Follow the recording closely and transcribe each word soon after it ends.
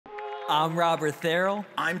I'm Robert Therrell.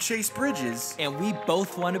 I'm Chase Bridges. And we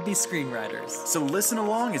both want to be screenwriters. So listen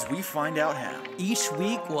along as we find out how. Each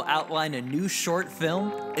week we'll outline a new short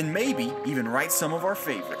film. And maybe even write some of our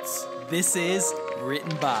favorites. This is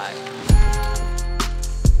Written By.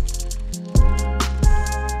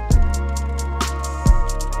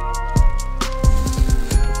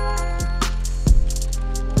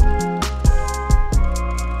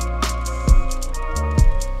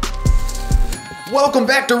 Welcome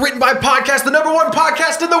back to Written By Podcast, the #1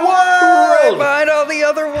 podcast in the world! Right behind all the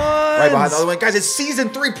other ones! Right behind the other one. Guys, it's season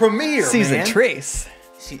 3 premiere, Season man. Trace.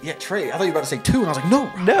 Yeah, Trey. I thought you were about to say 2, and I was like,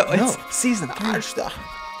 no. No, it's season 3. It's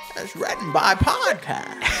Written By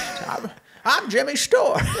Podcast. I'm Jimmy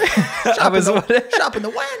Store. Shopping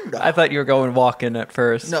the window. I thought you were going walk-in at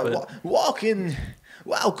first. No, walk-in.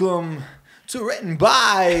 Welcome to Written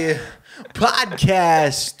By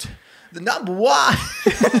Podcast. The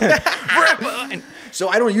 #1. So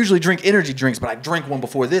I don't usually drink energy drinks, but I drank one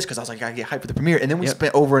before this because I was like, I gotta get hyped for the premiere. And then we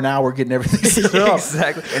spent over an hour getting everything set up.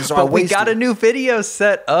 Exactly. And so but we got a new video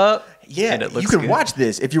set up. Yeah, and it looks you can good. watch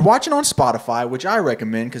this. If you're watching on Spotify, which I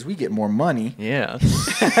recommend because we get more money. Yeah.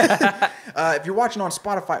 If you're watching on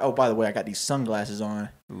Spotify, oh, by the way, I got these sunglasses on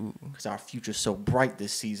because our future's so bright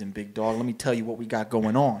this season, big dog. Let me tell you what we got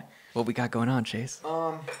going on. What we got going on, Chase?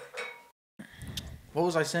 What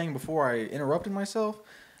was I saying before I interrupted myself?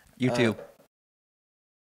 YouTube.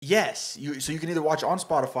 Yes. So you can either watch on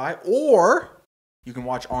Spotify or you can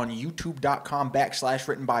watch on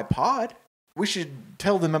youtube.com/writtenbypod. We should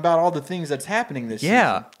tell them about all the things that's happening this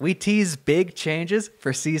season. We tease big changes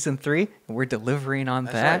for season 3, and we're delivering on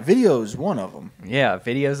that. Right. Video's one of them. Yeah,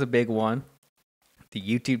 video's a big one. The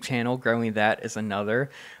YouTube channel, growing that is another.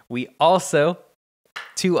 We also,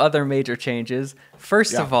 2 other major changes.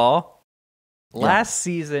 First of all, last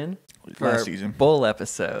season, for bowl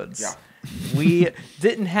episodes, we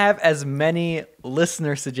didn't have as many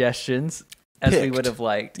listener suggestions as we would have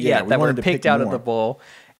liked. Yeah, that were picked out of the bowl.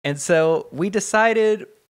 And so we decided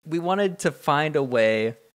we wanted to find a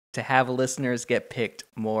way to have listeners get picked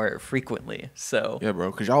more frequently. So yeah, bro,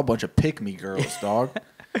 because y'all a bunch of pick-me girls, dog.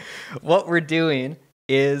 What we're doing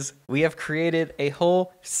is we have created a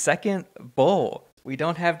whole second bowl. We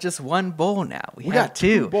don't have just one bowl now. We have got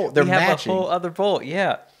 2 bowls. They're have matching. a whole other bowl.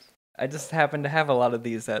 Yeah. I just happen to have a lot of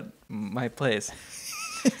these at my place.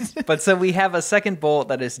 But so we have a second bowl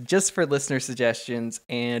that is just for listener suggestions,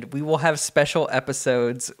 and we will have special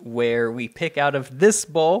episodes where we pick out of this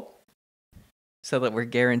bowl so that we're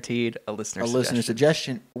guaranteed a listener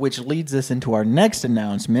suggestion, which leads us into our next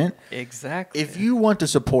announcement. Exactly. If you want to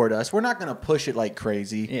support us, we're not going to push it like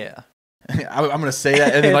crazy. Yeah. I'm going to say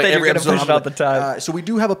that, and then like every episode, push it all the time. So we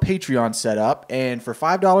do have a Patreon set up, and for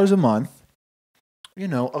 $5 a month, you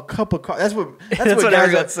know, a cup of coffee. That's what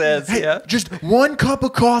everyone says. Hey, yeah, just 1 cup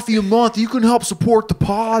of coffee a month. You can help support the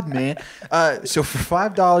pod, man. So for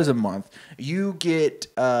 $5 a month, you get.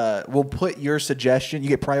 We'll put your suggestion. You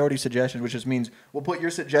get priority suggestions, which just means we'll put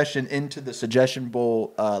your suggestion into the suggestion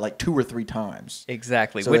bowl like 2 or 3 times.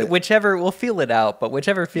 Exactly. So whichever, we'll feel it out, but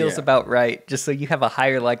whichever feels about right, just so you have a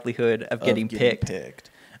higher likelihood of getting picked.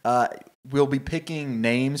 We'll be picking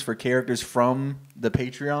names for characters from the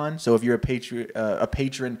Patreon. So if you're a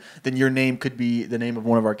patron, then your name could be the name of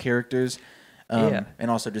one of our characters.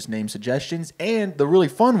 And also just name suggestions. And the really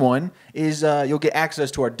fun one is you'll get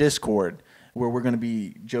access to our Discord, where we're going to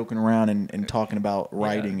be joking around and talking about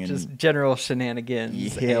writing. And just general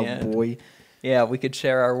shenanigans. Yeah, boy. Yeah, we could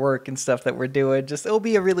share our work and stuff that we're doing. Just it'll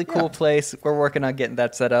be a really cool place. We're working on getting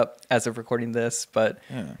that set up as of recording this. But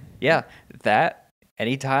that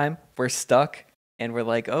anytime we're stuck and we're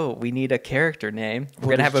like, oh, we need a character name, we're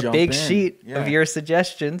going to have a big sheet of your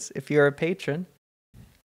suggestions if you're a patron.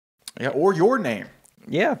 Yeah, or your name.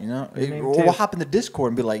 Yeah. You know, we'll hop in the Discord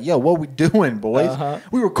and be like, yo, what we doing, boys?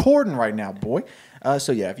 We recording right now, boy.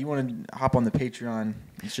 So yeah, if you want to hop on the Patreon,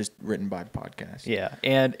 it's just Written By Podcast. Yeah,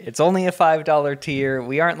 and it's only a $5 tier.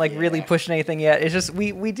 We aren't really pushing anything yet. It's just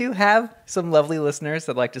we do have some lovely listeners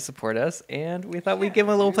that like to support us, and we thought we'd give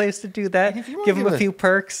them a little place to do that. Give them a few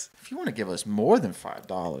perks. If you want to give us more than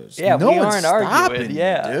 $5, yeah, no we one's aren't stopping arguing.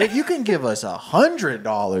 you, dude. You can give us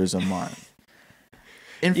 $100 a month.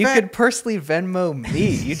 You could personally Venmo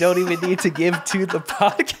me. You don't even need to give to the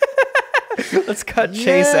podcast. Let's cut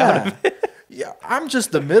Chase out of it. Yeah, I'm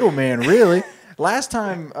just the middleman, really. Last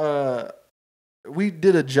time we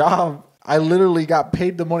did a job, I literally got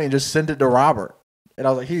paid the money and just sent it to Robert. And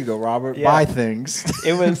I was like, here you go, Robert. Buy things.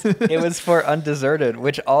 It was for Undeserted,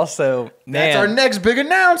 which also, that's our next big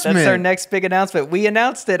announcement. That's our next big announcement. We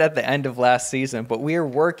announced it at the end of last season, but we are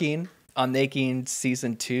working on making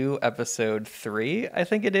season 2, episode 3, I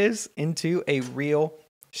think it is, into a real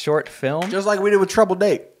short film. Just like we did with Trouble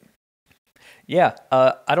Date. Yeah.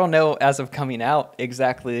 I don't know as of coming out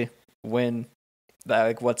exactly when,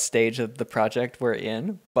 like what stage of the project we're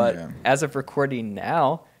in, but as of recording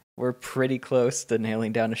now, we're pretty close to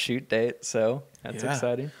nailing down a shoot date. So that's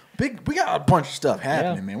exciting. We got a bunch of stuff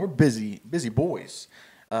happening, man. We're busy boys.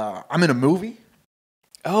 I'm in a movie.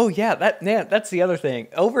 Oh yeah, that's the other thing.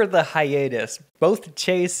 Over the hiatus, both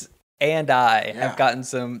Chase and I have gotten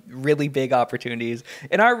some really big opportunities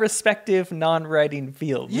in our respective non-writing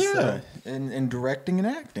fields. Yeah, so. and directing and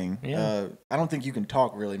acting. Yeah. I don't think you can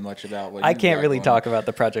talk really much about what I can't really talk about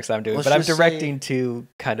the projects I'm doing, but I'm directing two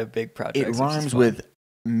kind of big projects. It rhymes with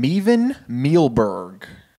Meven Mielberg.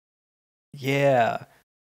 Yeah.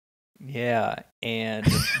 Yeah, and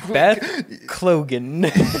Beth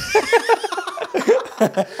Clogan.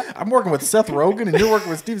 I'm working with Seth Rogen, and you're working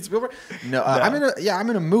with Steven Spielberg. No, I'm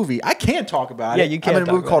in a movie. I can't talk about it. Yeah, you can't. I'm in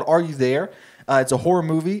a movie called Are You There? It's a horror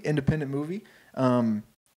movie, independent movie.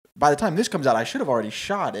 By the time this comes out, I should have already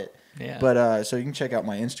shot it. Yeah. But so you can check out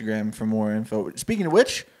my Instagram for more info. Speaking of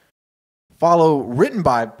which, follow Written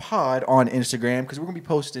by Pod on Instagram because we're gonna be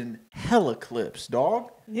posting hella clips, dog.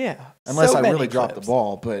 Yeah. Unless I really drop the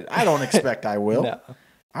ball, but I don't expect I will.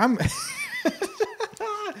 No.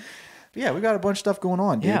 Yeah, we got a bunch of stuff going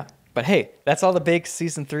on, dude. Yeah. But hey, that's all the big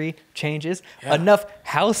season 3 changes. Yeah. Enough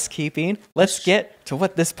housekeeping. Let's get to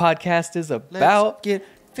what this podcast is about. Let's get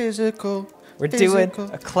physical. We're doing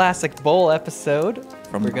a classic bowl episode.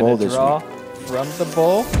 From the bowl this week. We're going to draw from the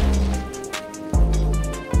bowl.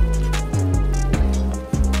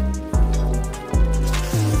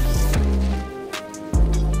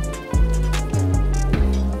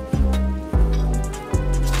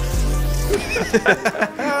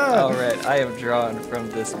 All right, I have drawn from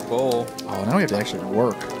this bowl. Oh, now we have to actually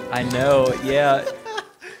work. I know, yeah.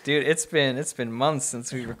 Dude, it's been months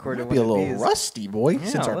since we recorded one of these. Be a little rusty, boy,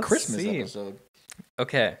 since our Christmas see. episode.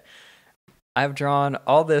 Okay. I've drawn,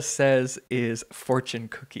 all this says is fortune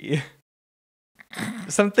cookie.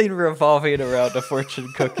 Something revolving around a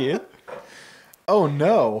fortune cookie. Oh,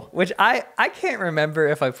 no. Which I can't remember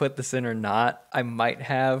if I put this in or not. I might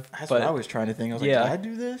have. That's what I was trying to think. I was like, did I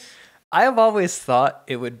do this? I have always thought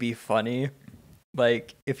it would be funny,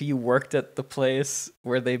 like, if you worked at the place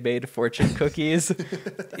where they made fortune cookies,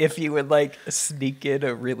 if you would, like, sneak in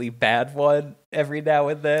a really bad one every now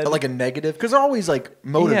and then. Like a negative? Because they're always, like,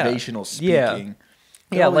 motivational speaking.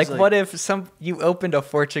 Yeah, like, what if you opened a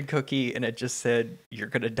fortune cookie and it just said, you're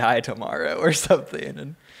going to die tomorrow or something?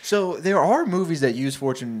 And so there are movies that use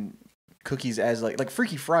fortune cookies as, like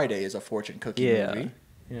Freaky Friday is a fortune cookie movie.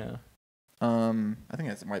 Yeah. I think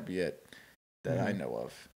that might be it that I know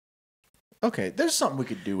of. Okay, there's something we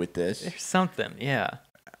could do with this. There's something, yeah.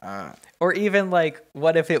 Or even, like,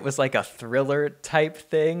 what if it was, like, a thriller type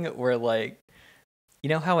thing where, like, you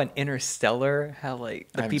know how in Interstellar, how,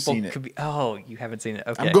 like, the people could be... Oh, you haven't seen it?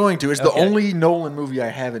 Okay. I'm going to. It's the only Nolan movie I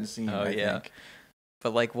haven't seen, I think.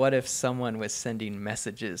 But, like, what if someone was sending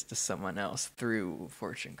messages to someone else through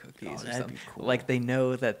fortune cookies or something? Cool. Like, they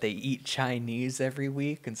know that they eat Chinese every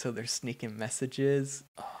week, and so they're sneaking messages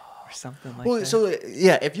or something like that. Well, so,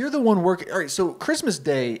 yeah, if you're the one working... All right, so Christmas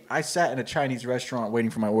Day, I sat in a Chinese restaurant waiting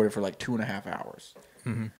for my order for, like, 2.5 hours.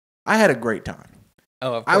 Mm-hmm. I had a great time.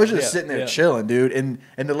 Oh, of course. I was just sitting there chilling, dude, and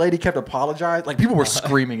the lady kept apologizing. Like, people were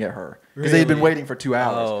screaming at her because they had been waiting for 2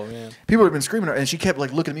 hours. Oh, man. People had been screaming at her, and she kept,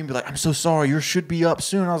 like, looking at me and be like, I'm so sorry, yours should be up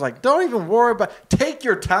soon. I was like, don't even worry about it. Take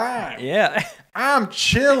your time. Yeah. I'm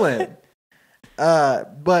chilling.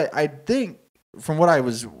 But I think from what I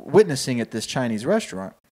was witnessing at this Chinese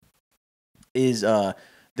restaurant is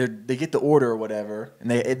they get the order or whatever, and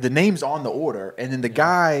the name's on the order, and then the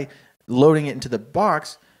guy loading it into the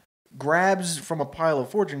box grabs from a pile of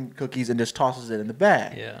fortune cookies and just tosses it in the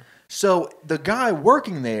bag. Yeah. So the guy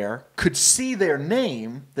working there could see their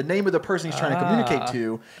name, the name of the person he's trying to communicate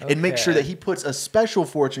to, and make sure that he puts a special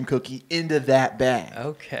fortune cookie into that bag.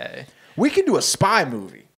 Okay. We could do a spy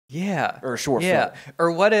movie. Yeah. Or a short film. Or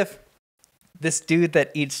what if this dude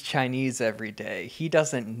that eats Chinese every day, he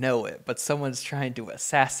doesn't know it, but someone's trying to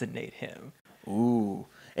assassinate him? Ooh.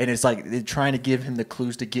 And it's like they're trying to give him the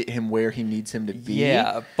clues to get him where he needs him to be.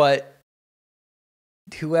 Yeah, but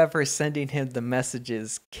whoever's sending him the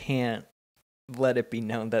messages can't let it be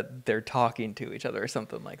known that they're talking to each other or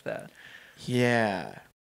something like that. Yeah.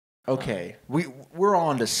 Okay. We're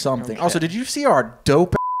on to something. Okay. Also, did you see our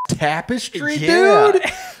dope tapestry, dude?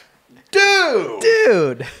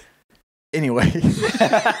 Dude! Anyway.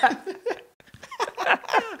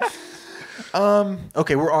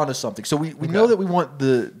 Okay, we're on to something. So we know that we want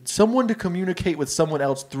someone to communicate with someone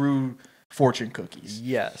else through fortune cookies.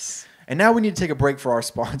 Yes. And now we need to take a break for our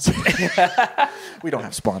sponsor. We don't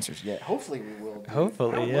have sponsors yet. Hopefully we will. Dude.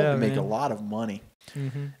 Hopefully, to make a lot of money.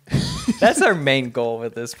 Mm-hmm. That's our main goal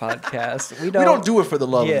with this podcast. We don't do it for the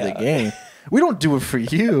love of the game. We don't do it for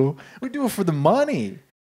you. We do it for the money.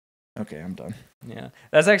 Okay, I'm done. Yeah,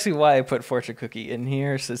 that's actually why I put Fortune Cookie in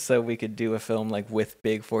here, so we could do a film like with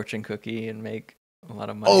Big Fortune Cookie and make a lot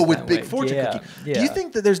of money. Oh, with Big Fortune Cookie. Yeah. Do you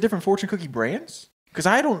think that there's different Fortune Cookie brands? Because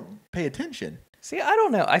I don't pay attention. See, I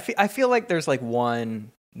don't know. I feel like there's like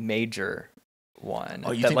one major one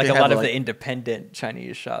that like a lot of the independent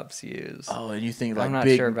Chinese shops use. Oh, and you think like I'm not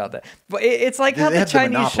sure about that, but it's like how the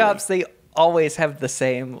Chinese shops, they always have the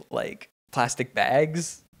same like plastic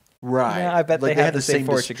bags. Right. Yeah, I bet like they have the same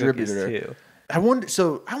distributor too. I wonder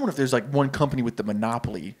if there's like one company with the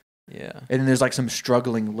monopoly. Yeah. And then there's like some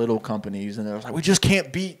struggling little companies, and they're like, we just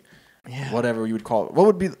can't beat whatever you would call it. What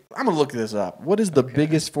would be? I'm gonna look this up. What is the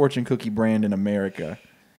biggest Fortune Cookie brand in America?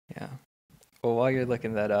 Yeah. Well, while you're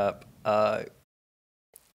looking that up,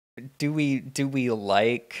 do we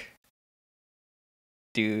like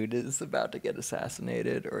dude is about to get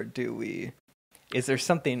assassinated, or do we? Is there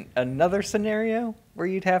another scenario where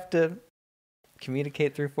you'd have to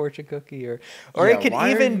communicate through Fortune Cookie, or it could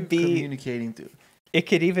even be communicating through? It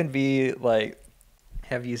could even be like,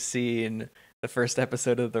 have you seen the first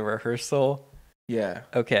episode of The Rehearsal? Yeah.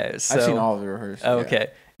 Okay, so I've seen all of The Rehearsal.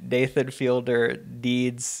 Okay, Nathan Fielder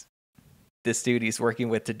needs this dude he's working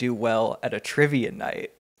with to do well at a trivia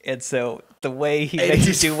night. And so the way he makes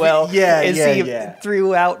you do well is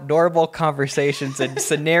throughout normal conversations and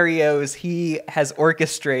scenarios he has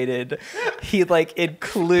orchestrated, he like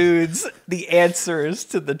includes the answers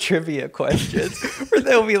to the trivia questions. Where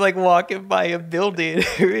they'll be like walking by a building.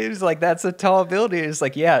 He's like, that's a tall building. He's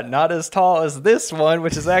like, yeah, not as tall as this one,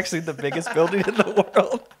 which is actually the biggest building in the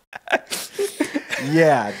world.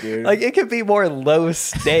 Yeah, dude. Like it could be more low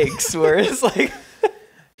stakes where it's like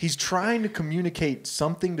he's trying to communicate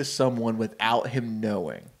something to someone without him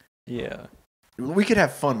knowing. Yeah. We could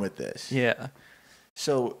have fun with this. Yeah.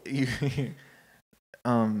 So,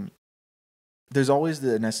 there's always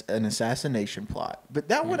an assassination plot. But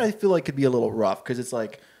that one I feel like could be a little rough because it's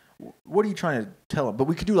like, what are you trying to tell him? But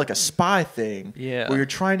we could do like a spy thing where you're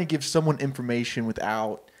trying to give someone information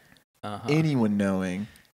without anyone knowing.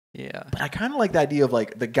 Yeah. But I kind of like the idea of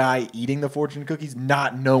like the guy eating the fortune cookies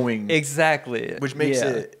not knowing. Exactly. Which makes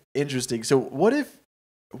it interesting. So what if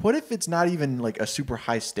it's not even like a super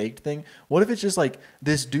high staked thing? What if it's just like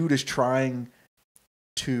this dude is trying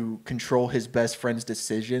to control his best friend's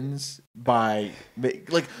decisions by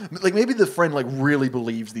like maybe the friend like really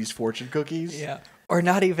believes these fortune cookies? Yeah. Or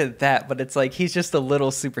not even that, but it's like he's just a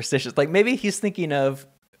little superstitious. Like maybe he's thinking of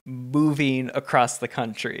moving across the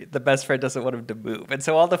country. The best friend doesn't want him to move, and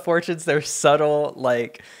so all the fortunes, they're subtle,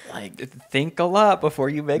 like think a lot before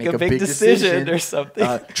you make a big decision or something.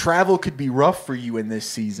 Travel could be rough for you in this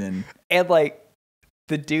season, and like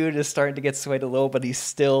the dude is starting to get swayed a little, but he's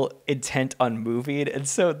still intent on moving, and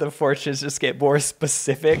so the fortunes just get more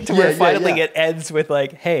specific to where finally it ends with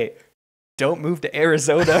like, hey, don't move to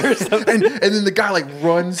Arizona or something. and then the guy like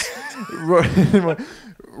runs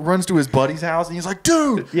to his buddy's house and he's like,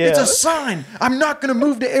 dude, it's a sign. I'm not going to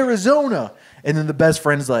move to Arizona. And then the best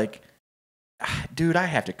friend's like, dude, I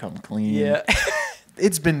have to come clean. Yeah.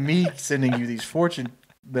 It's been me sending you these fortune.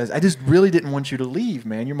 I just really didn't want you to leave,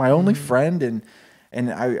 man. You're my only friend.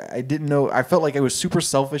 And I didn't know. I felt like it was super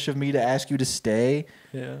selfish of me to ask you to stay.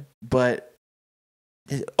 Yeah. But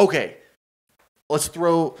okay. Let's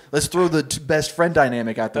throw the best friend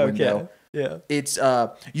dynamic out the window. Yeah. It's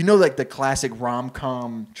like the classic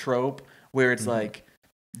rom-com trope where it's like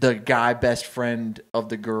the guy best friend of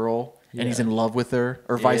the girl and he's in love with her,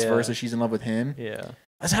 or vice versa, she's in love with him. Yeah.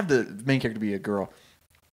 Let's have the main character be a girl.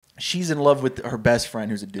 She's in love with her best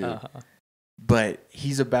friend who's a dude. But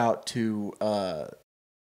he's about to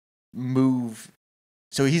move.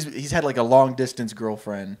 So he's had like a long distance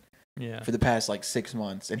girlfriend for the past like 6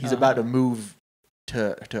 months, and he's about to move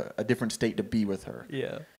to a different state to be with her.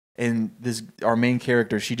 Yeah. And our main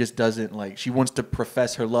character, she just doesn't like. She wants to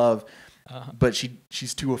profess her love, but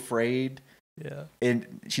she's too afraid. Yeah.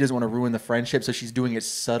 And she doesn't want to ruin the friendship, so she's doing it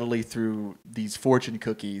subtly through these fortune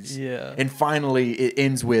cookies. Yeah. And finally, it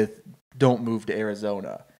ends with "Don't move to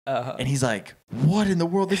Arizona." And he's like, "What in the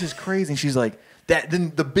world? This is crazy." And she's like, "That."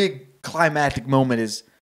 Then the big climactic moment is,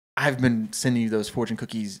 "I've been sending you those fortune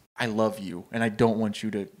cookies. I love you, and I don't want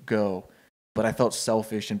you to go, but I felt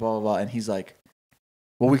selfish and blah blah blah." And he's like,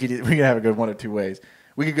 well, we could have a good one of two ways.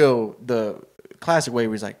 We could go the classic way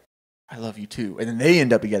where he's like, I love you too. And then they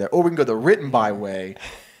end up together. Or we can go the written by way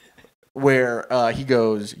where he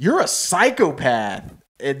goes, you're a psychopath,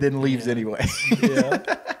 and then leaves anyway.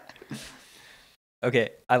 Okay,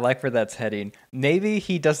 I like where that's heading. Maybe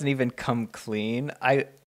he doesn't even come clean. I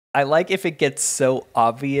like if it gets so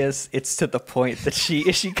obvious, it's to the point that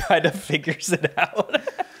she kind of figures it out.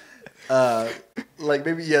 Like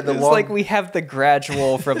maybe the it's like we have the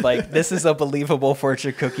gradual from like this is a believable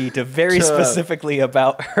fortune cookie to very specifically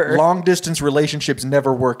about her. Long distance relationships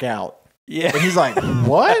never work out. Yeah, and he's like,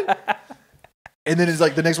 what? And then it's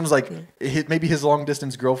like the next one's like maybe his long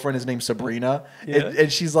distance girlfriend is named Sabrina,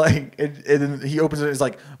 and she's like, and then he opens it and it's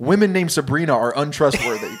like, women named Sabrina are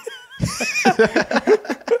untrustworthy.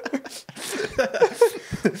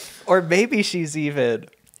 Or maybe she's even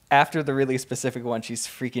after the really specific one, she's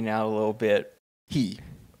freaking out a little bit. He,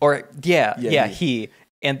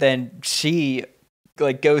 and then she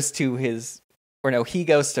like goes to his, or no, he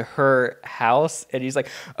goes to her house, and he's like,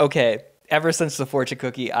 okay. Ever since the fortune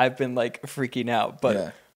cookie, I've been like freaking out.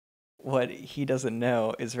 But what he doesn't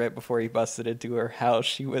know is right before he busted into her house,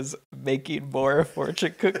 she was making more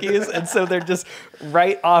fortune cookies. And so they're just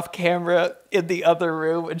right off camera in the other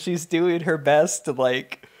room. And she's doing her best to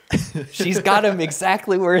like, she's got him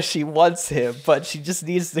exactly where she wants him. But she just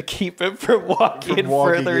needs to keep him from walking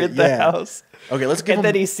further in the house. Okay, let's give him. And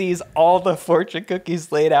then he sees all the fortune cookies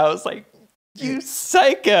laid out. It's like, you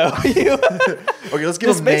psycho! Okay, let's give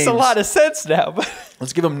this them makes names. a lot of sense now.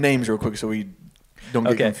 Let's give them names real quick so we don't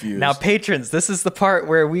get confused. Now, patrons, this is the part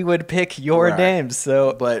where we would pick your names.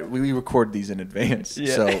 So, but we record these in advance,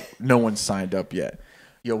 so no one signed up yet.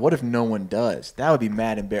 Yo, what if no one does? That would be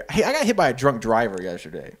mad embarrassing. Hey, I got hit by a drunk driver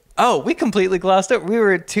yesterday. Oh, we completely glossed it. We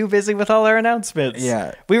were too busy with all our announcements.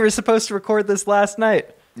 Yeah, we were supposed to record this last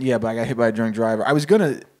night. Yeah, but I got hit by a drunk driver. I was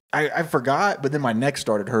gonna. I forgot, but then my neck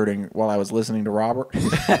started hurting while I was listening to Robert. And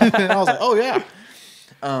I was like, oh, yeah.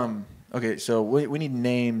 Okay, so we need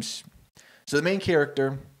names. So the main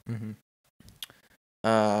character,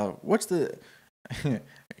 what's the... Am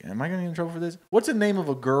I going to get in trouble for this? What's the name of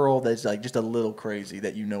a girl that's like just a little crazy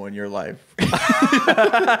that you know in your life?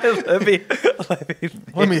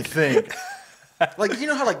 Let me think. Like, you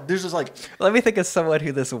know how like there's this like... Let me think of someone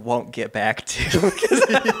who this won't get back to.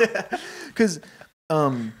 Because...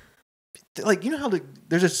 like, you know how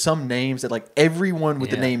there's just some names that like everyone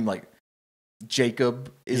with the name like Jacob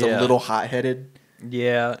is a little hot-headed.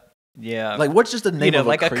 Yeah. Like, what's just the name of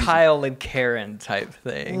like a crazy... Kyle and Karen type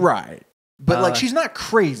thing, right? But like, she's not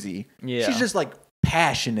crazy. Yeah, she's just like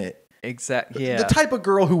passionate. Exactly. Yeah, the type of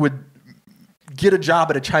girl who would get a job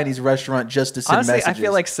at a Chinese restaurant just to send messages. I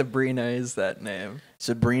feel like Sabrina is that name.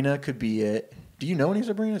 Sabrina could be it. Do you know any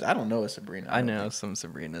Sabrinas? I don't know a Sabrina. I know some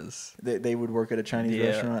Sabrinas. They would work at a Chinese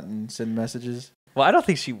restaurant and send messages. Well, I don't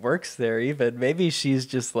think she works there even. Maybe she's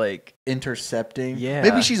just like... intercepting. Yeah.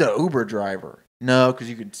 Maybe she's an Uber driver. No, because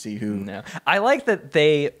you could see who. No. I like that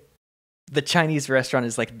the Chinese restaurant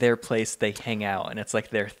is like their place they hang out, and it's like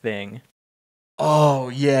their thing. Oh,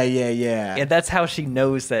 yeah. And that's how she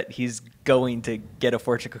knows that he's going to get a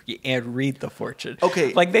fortune cookie and read the fortune.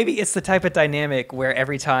 Okay. Like, maybe it's the type of dynamic where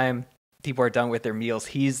every time people are done with their meals,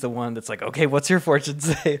 he's the one that's like, okay, what's your fortune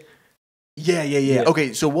say? Yeah.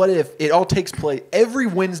 Okay, so what if it all takes place every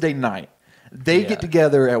Wednesday night? They get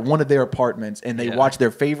together at one of their apartments and they watch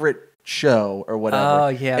their favorite show or whatever. Oh,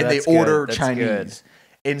 yeah, and that's they order good. Chinese.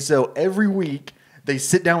 Good. And so every week they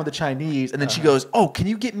sit down with the Chinese, and then she goes, "Oh, can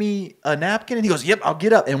you get me a napkin?" And he goes, "Yep, I'll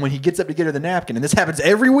get up." And when he gets up to get her the napkin, and this happens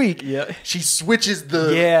every week, she switches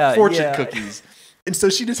the fortune cookies. And so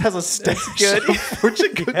she just has a stack of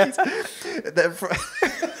fortune cookies.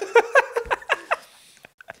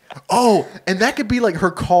 Oh, and that could be like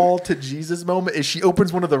her call to Jesus moment is she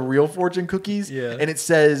opens one of the real fortune cookies and it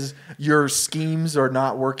says, "Your schemes are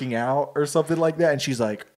not working out," or something like that. And she's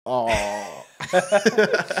like, "Oh."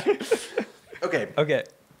 Okay.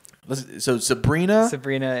 So Sabrina,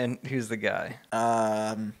 and who's the guy?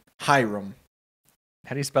 Hiram.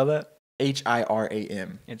 How do you spell that? Hiram.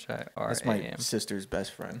 Hiram. That's my sister's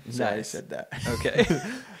best friend. So Nice. I said that. Okay.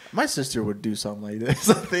 My sister would do something like this,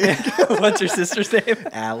 I think. What's your sister's name?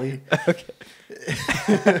 Allie. Okay.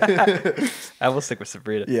 I will stick with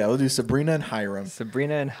Sabrina. Yeah, we'll do Sabrina and Hiram.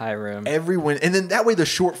 Everyone, and then that way the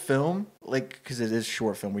short film, like, because it is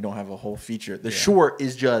short film, we don't have a whole feature. The short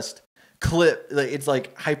is just it's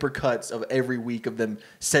like hypercuts of every week of them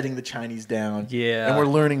setting the Chinese down. Yeah. And we're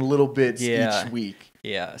learning little bits each week.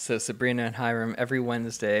 Yeah, so Sabrina and Hiram, every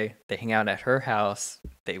Wednesday, they hang out at her house,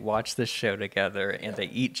 they watch this show together, and they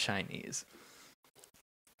eat Chinese.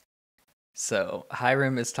 So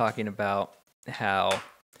Hiram is talking about how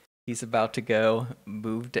he's about to go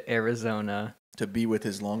move to Arizona. To be with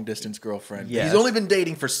his long-distance girlfriend. Yes. He's only been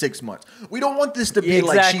dating for 6 months. We don't want this to be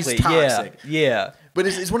like she's toxic. Yeah. But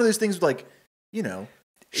it's one of those things like, you know,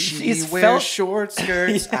 She wears short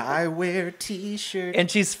skirts. Yeah. I wear t-shirts. And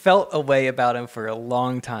she's felt a way about him for a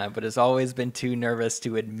long time, but has always been too nervous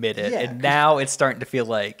to admit it. Yeah, and now it's starting to feel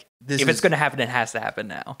like if it's going to happen, it has to happen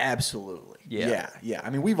now. Absolutely. Yeah. I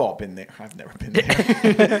mean, we've all been there. I've never been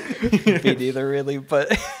there. Me neither, really,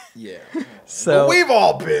 but yeah. So but we've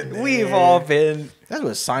all been there. We've all been. That's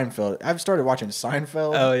what Seinfeld. I've started watching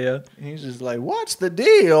Seinfeld. Oh yeah. And he's just like, "What's the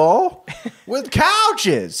deal with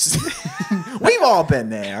couches?" We've all been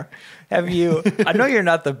there. Have you? I know you're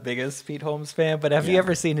not the biggest Pete Holmes fan, but have you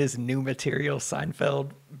ever seen his new material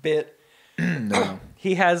Seinfeld bit? No.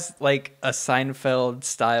 He has like a Seinfeld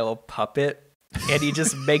style puppet, and he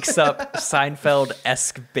just makes up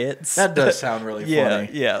Seinfeld-esque bits. That does sound really funny.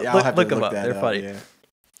 Yeah. Look them up. They're funny. Yeah.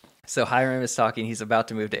 So Hiram is talking. He's about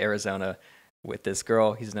to move to Arizona with this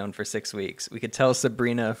girl he's known for 6 weeks. We could tell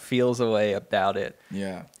Sabrina feels a way about it.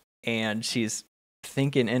 Yeah. And she's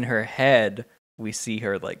thinking in her head, we see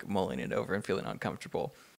her like mulling it over and feeling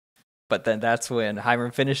uncomfortable. But then that's when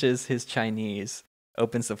Hiram finishes his Chinese,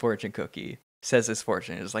 opens the fortune cookie, says his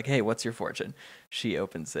fortune. It's like, hey, what's your fortune? She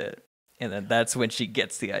opens it. And then that's when she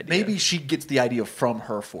gets the idea. Maybe she gets the idea from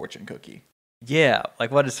her fortune cookie. Yeah.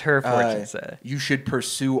 Like, what does her fortune say? You should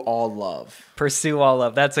pursue all love. Pursue all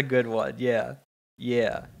love. That's a good one. Yeah.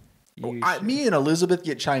 Yeah. Me and Elizabeth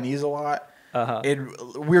get Chinese a lot. Uh-huh. And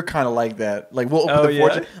we're kind of like that. Like, we'll open the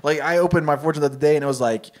fortune. Like, I opened my fortune the other day, and it was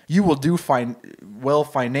like, you will do well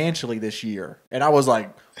financially this year. And I was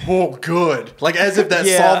like, oh, good. Like, as if that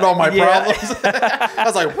solved all my problems. I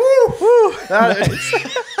was like, woo.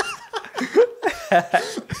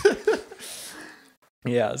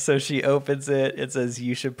 Yeah, so she opens it. It says,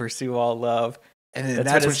 you should pursue all love. And then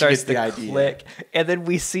that's when she gets the idea. Click. And then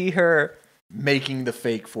we see her making the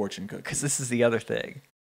fake fortune cookie. Because this is the other thing.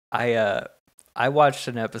 I watched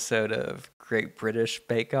an episode of Great British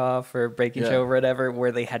Bake Off or Baking Show or whatever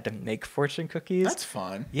where they had to make fortune cookies. That's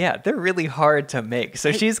fun. Yeah, they're really hard to make.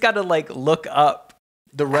 So she's got to like look up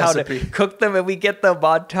the recipe, how to cook them, and we get the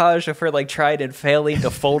montage of her like trying and failing to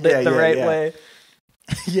fold it the right way.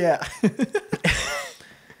 Yeah.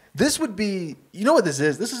 This would be, you know what this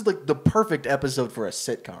is? This is like the perfect episode for a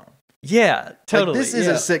sitcom. Yeah, totally. Like, this is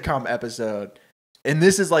a sitcom episode. And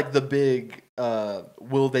this is like the big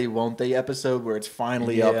will they, won't they episode where it's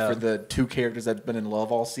finally up for the two characters that's been in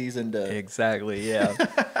love all season to... Exactly, yeah.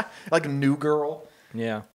 Like a new girl.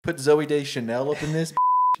 Yeah. Put Zooey Deschanel up in this.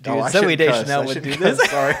 Dude, Zooey Deschanel would do this.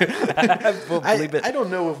 Sorry. I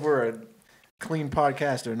don't know if we're a clean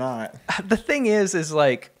podcast or not. The thing is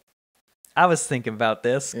like, I was thinking about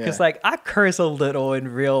this because like I curse a little in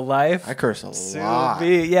real life. I curse a lot.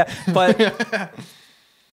 Yeah, but...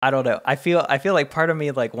 I don't know. I feel like part of me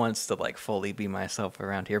like wants to like fully be myself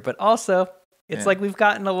around here, but also it's like we've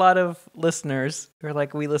gotten a lot of listeners who are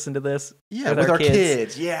like, we listen to this with our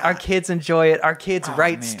kids. Yeah, our kids enjoy it. Our kids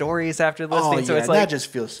write stories after listening. So it's like that just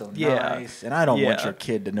feels so nice. And I don't want your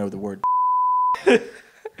kid to know the word.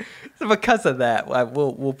 So because of that,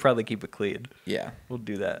 we'll probably keep it clean. Yeah, we'll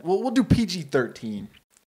do that. We'll do PG-13.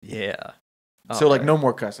 Yeah. So like no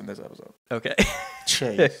more cussing this episode. Okay.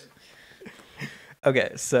 Chase.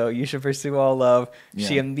 Okay, so you should pursue all love. Yeah.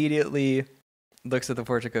 She immediately looks at the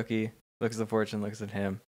fortune cookie, looks at the fortune, looks at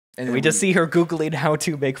him. And we just see her Googling how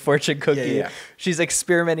to make fortune cookie. Yeah. She's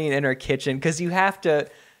experimenting in her kitchen because you have to...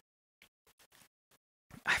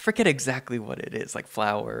 I forget exactly what it is, like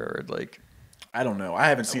flour or like... I don't know. I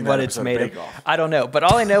haven't seen what it's made of. I don't know. But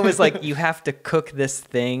all I know is like you have to cook this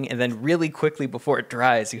thing and then really quickly before it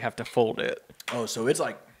dries, you have to fold it. Oh, so it's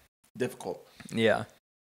like difficult. Yeah.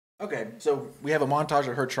 Okay, so we have a montage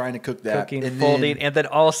of her trying to cook that. Cooking, and folding, and then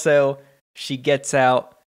also she gets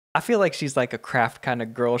out. I feel like she's like a craft kind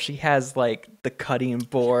of girl. She has like the cutting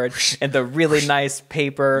board and the really nice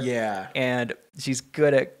paper. Yeah. And she's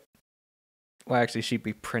good at, well, actually she'd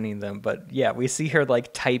be printing them, but yeah, we see her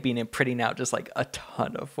like typing and printing out just like a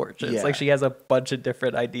ton of fortunes. Yeah. Like she has a bunch of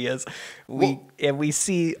different ideas. We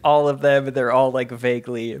see all of them and they're all like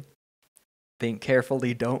vaguely think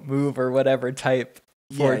carefully, don't move or whatever type.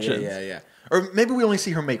 Fortunes. Yeah. Or maybe we only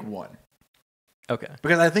see her make one. Okay.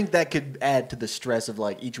 Because I think that could add to the stress of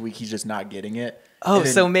like each week he's just not getting it. Oh,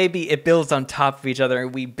 so maybe it builds on top of each other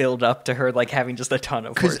and we build up to her like having just a ton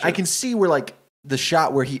of fortunes. Because I can see where like the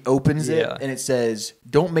shot where he opens it and it says,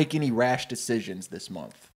 don't make any rash decisions this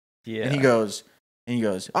month. Yeah. And he goes,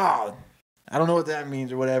 oh, I don't know what that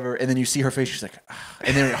means or whatever. And then you see her face, she's like, ah.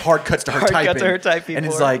 And then it hard cuts to her typing. Cuts to her typing. And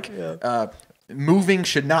it's like, moving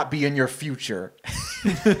should not be in your future.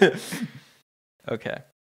 Okay.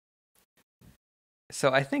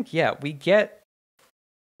 So I think, we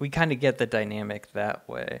kind of get the dynamic that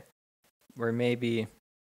way. Where maybe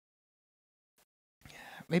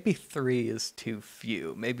maybe 3 is too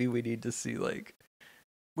few. Maybe we need to see like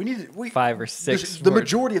we 5 or 6. The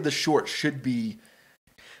majority of the short should be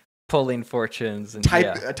pulling fortunes and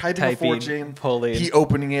typing a fortune, pulling. He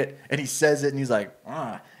opening it and he says it and he's like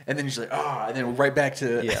and then he's like and then right back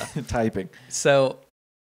to typing. So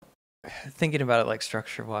thinking about it like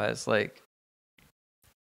structure wise, like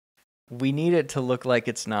we need it to look like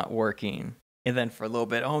it's not working, and then for a little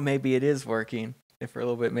bit, maybe it is working, and for a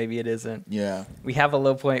little bit maybe it isn't. Yeah, we have a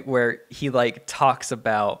low point where he like talks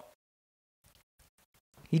about,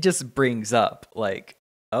 he just brings up like,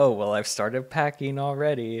 oh, well, I've started packing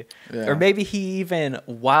already. Yeah. Or maybe he even,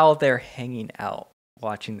 while they're hanging out,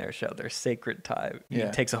 watching their show, their sacred time, he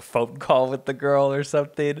takes a phone call with the girl or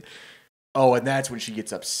something. Oh, and that's when she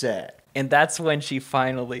gets upset. And that's when she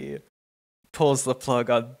finally pulls the plug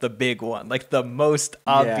on the big one, like the most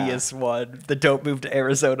obvious one, the don't move to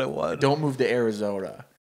Arizona one. Don't move to Arizona.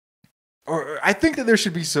 Or I think that there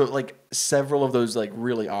should be several of those like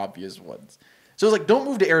really obvious ones. So it's like, don't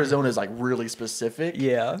move to Arizona is like really specific.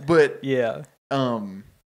 Yeah. But you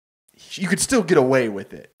could still get away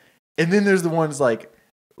with it. And then there's the ones like,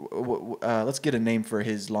 let's get a name for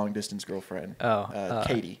his long distance girlfriend.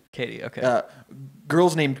 Katie. Katie, okay.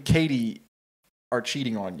 Girls named Katie are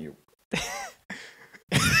cheating on you.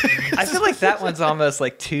 I feel like that one's almost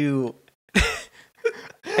like too...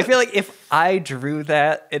 I feel like if I drew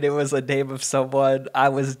that and it was a name of someone I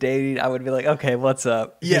was dating, I would be like, okay, what's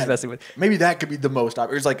up? He's messing with. Maybe that could be the most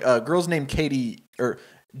obvious. It's like girls named Katie, or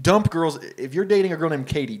dump girls. If you're dating a girl named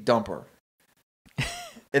Katie, dump her.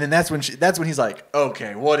 And then that's when he's like,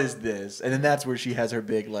 okay, what is this? And then that's where she has her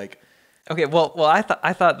big like. Okay, well, I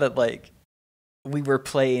thought that like we were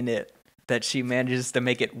playing it that she manages to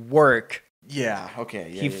make it work. Yeah, okay.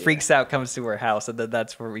 He freaks out, comes to her house, and then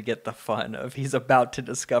that's where we get the fun of he's about to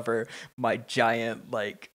discover my giant,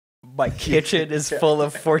 like, my kitchen is full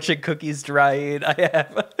of fortune cookies drying. I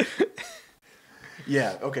have.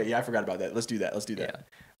 Yeah, okay, yeah, I forgot about that. Let's do that. Yeah.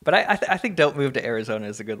 But I think Don't Move to Arizona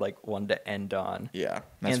is a good, like, one to end on. Yeah,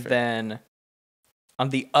 that's and fair. Then, on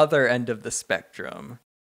the other end of the spectrum,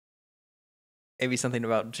 maybe something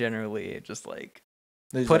about generally just, like,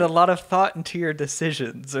 put a lot of thought into your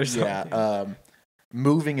decisions or something. Yeah.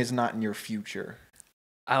 Moving is not in your future.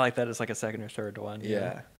 I like that as like a second or third one.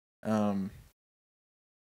 Yeah.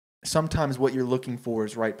 Sometimes what you're looking for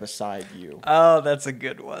is right beside you. Oh, that's a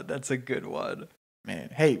good one. Man.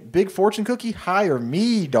 Hey, big fortune cookie, hire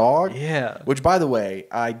me, dog. Yeah. Which, by the way,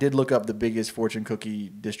 I did look up the biggest fortune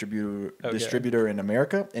cookie distributor in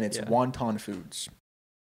America, and it's Wonton Foods.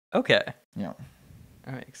 Okay. Yeah.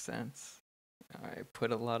 That makes sense. All right,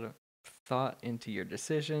 put a lot of thought into your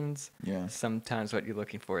decisions. Yeah. Sometimes what you're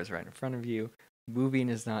looking for is right in front of you. Moving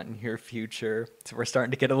is not in your future. So we're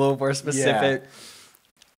starting to get a little more specific. Yeah.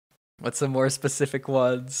 What's some more specific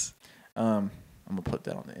ones? I'm going to put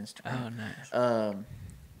that on the Instagram. Oh, nice.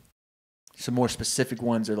 Some more specific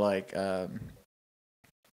ones are like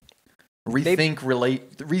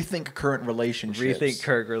rethink current relationships. Rethink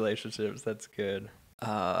current relationships. That's good.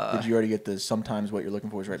 Did you already get the sometimes what you're looking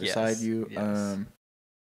for is right beside you? Yes.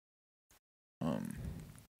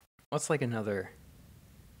 What's like another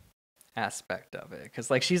aspect of it? Because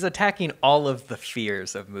like she's attacking all of the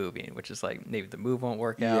fears of moving, which is like maybe the move won't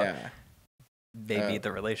work out. Yeah. Maybe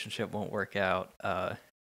the relationship won't work out.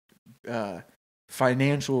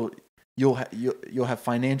 Financial, you'll have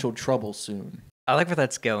financial trouble soon. I like where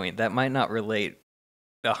that's going. That might not relate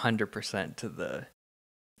 100% to the.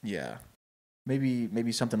 Yeah.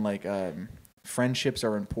 Maybe something like friendships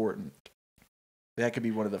are important. That could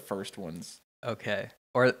be one of the first ones. Okay.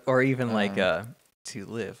 Or even like to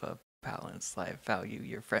live a balanced life, value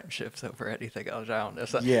your friendships over anything else. I don't know.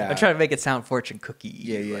 So yeah. I'm trying to make it sound fortune cookie.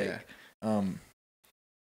 Yeah.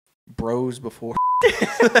 Bros before.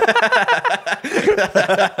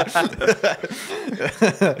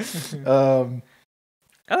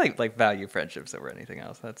 I like value friendships over anything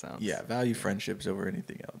else. That sounds. Yeah, value friendships over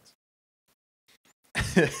anything else.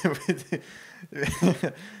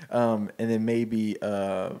 And then maybe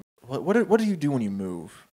what do you do when you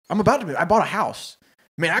move? I'm about to move. I bought a house.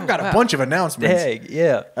 Man, I've got a bunch of announcements. Dang,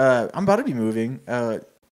 yeah. I'm about to be moving.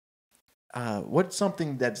 What's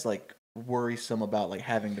something that's like worrisome about like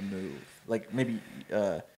having to move? Like maybe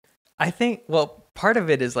I think part of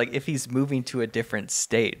it is like if he's moving to a different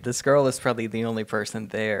state, this girl is probably the only person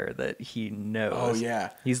there that he knows. Oh yeah.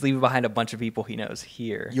 He's leaving behind a bunch of people he knows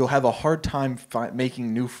here. You'll have a hard time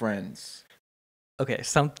making new friends. Okay,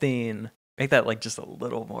 make that like just a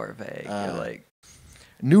little more vague. Like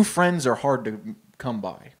new friends are hard to come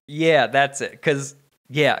by. Yeah, that's it. Cuz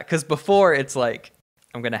before it's like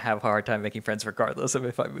I'm gonna have a hard time making friends regardless of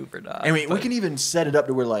if I move or not. I mean, we can even set it up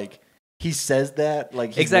to where like he says that, like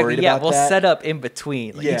he's exactly, worried yeah. about We'll that. set up in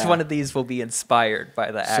between. Like, Yeah. each one of these will be inspired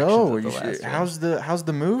by the actions So, of the last one. how's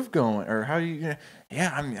the move going, or how you?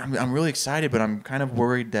 Yeah, I'm really excited, but I'm kind of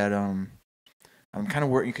worried that I'm kind of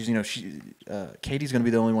worried because Katie's gonna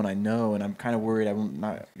be the only one I know, and I'm kind of worried I'm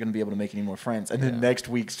not gonna be able to make any more friends. And then next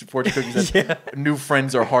week's fortune cookie says new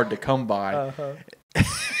friends are hard to come by. Uh-huh.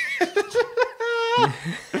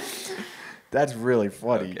 That's really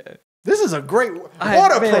funny. Okay. This is a great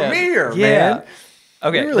premiere, man.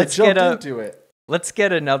 Okay, we really jumped into it. Let's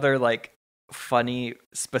get another like funny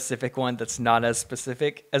specific one that's not as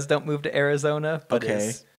specific as Don't Move to Arizona, but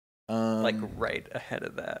is like right ahead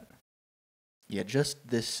of that. Yeah, just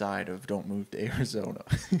this side of Don't Move to Arizona.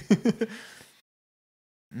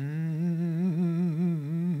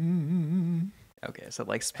 Okay, so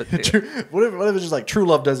like what if it's just like true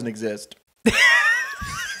love doesn't exist?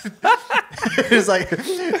 It's like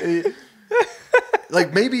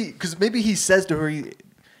maybe he says to her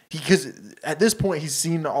because at this point he's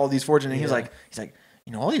seen all these fortunes and he's like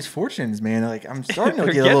all these fortunes, man, like I'm starting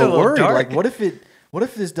to get a little worried. Dark. Like what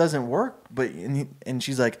if this doesn't work? But and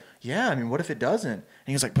she's like, yeah, I mean, what if it doesn't? And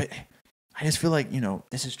he's like, but I just feel like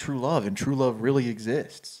this is true love, and true love really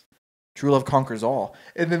exists. True love conquers all.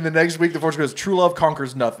 And then the next week the fortune goes, true love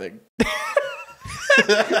conquers nothing.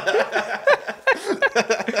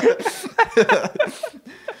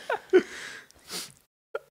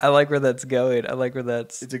 I like where that's going. I like where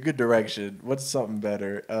that's... It's a good direction. What's something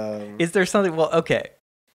better? Is there something... Well, okay.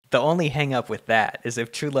 The only hang up with that is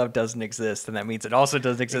if true love doesn't exist, then that means it also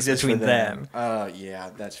doesn't exist between them. Yeah,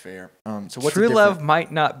 that's fair. So what's true love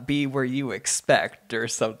might not be where you expect or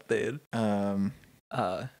something.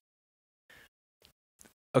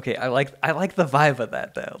 Okay, I like the vibe of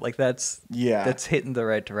that though. Like that's hitting the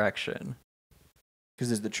right direction. Because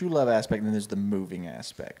there's the true love aspect and then there's the moving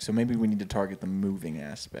aspect. So maybe we need to target the moving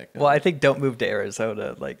aspect. Well, I think Don't Move to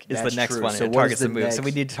Arizona is the next one. So it targets the move. Next? So we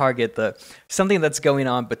need to target something that's going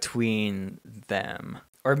on between them.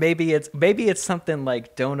 Or maybe it's something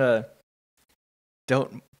like don't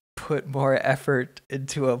put more effort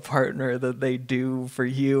into a partner than they do for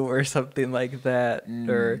you or something like that.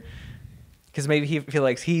 Or because maybe he feels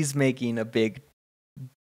like he's making a big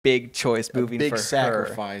choice moving for her. A big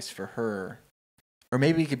sacrifice for her. Or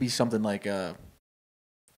maybe it could be something like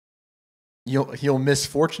he'll miss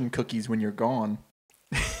fortune cookies when you're gone.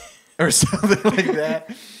 Or something like that.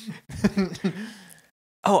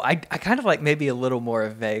 Oh, I kind of like maybe a little more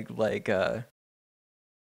vague, like like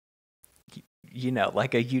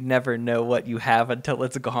a you never know what you have until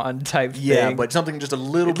it's gone type thing. Yeah, but something just a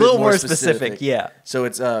little bit more specific. Yeah. So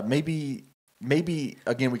it's maybe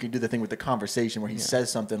again we can do the thing with the conversation where he says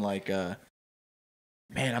something like man,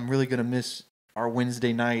 I'm really gonna miss our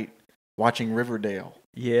Wednesday night watching Riverdale.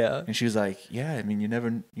 Yeah. And she was like, yeah, I mean, you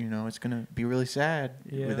never, it's going to be really sad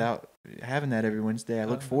without having that every Wednesday. I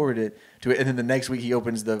look forward to it. And then the next week he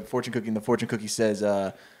opens the fortune cookie and the fortune cookie says,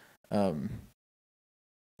 what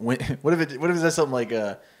if it says something like,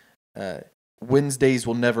 Wednesdays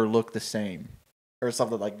will never look the same or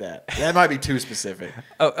something like that. That might be too specific.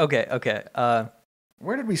 Oh, okay.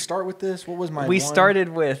 Where did we start with this? What was my We started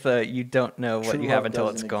with, you don't know what you have until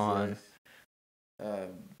it's gone.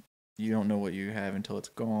 You don't know what you have until it's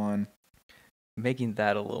gone. Making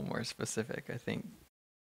that a little more specific, I think.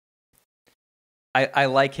 I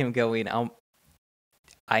like him going,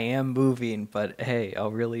 I am moving, but hey,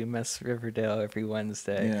 I'll really miss Riverdale every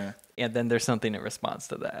Wednesday. Yeah. And then there's something in response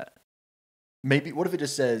to that. Maybe, what if it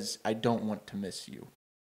just says, I don't want to miss you?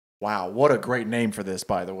 Wow, what a great name for this,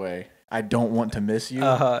 by the way. I don't want to miss you.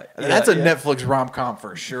 That's a Netflix rom-com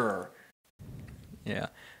for sure. Yeah.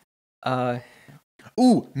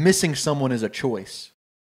 Ooh, missing someone is a choice.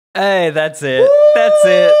 Hey, that's it.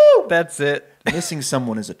 Woo! That's it. Missing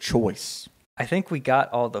someone is a choice. I think we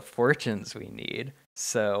got all the fortunes we need.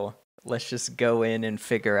 So let's just go in and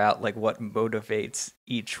figure out like what motivates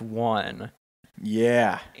each one.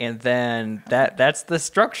 Yeah. And then that's the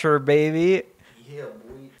structure, baby. Yeah,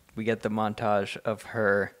 boy. We get the montage of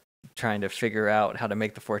her trying to figure out how to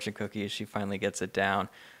make the fortune cookies. She finally gets it down.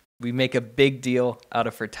 We make a big deal out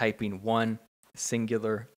of her typing one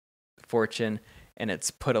singular fortune, and it's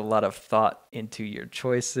put a lot of thought into your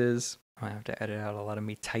choices. I have to edit out a lot of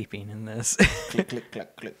me typing in this. Click, click,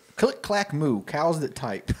 clack, click. Click, clack, moo. Cows that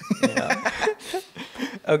type. Yeah.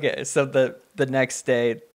 Okay, so the next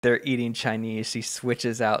day, they're eating Chinese. She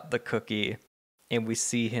switches out the cookie, and we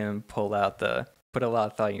see him put a lot of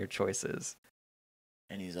thought in your choices.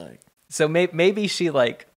 And he's like... So maybe she,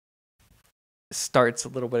 like, starts a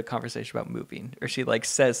little bit of conversation about moving, or she, like,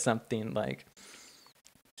 says something like,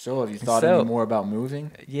 So have you thought any more about moving?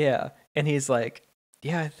 Yeah. And he's like,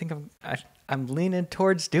 yeah, I think I'm leaning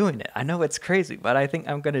towards doing it. I know it's crazy, but I think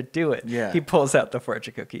I'm going to do it. Yeah. He pulls out the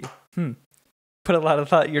fortune cookie. Put a lot of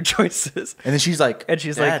thought in your choices. And then she's like,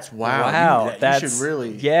 that's wow. That's you should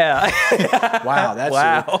really. Yeah. Wow. That's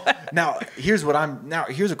wow. Now, here's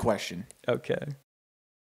a question. Okay.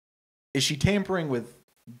 Is she tampering with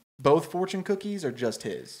both fortune cookies or just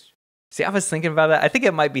his? See, I was thinking about that. I think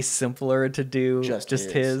it might be simpler to do just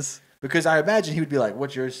his. Because I imagine he would be like,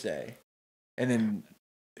 what's yours say? And then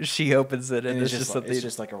she opens it and it's just something. It's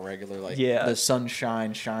just like a regular, like, yeah. The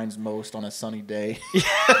sunshine shines most on a sunny day. You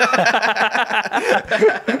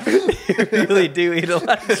really do eat a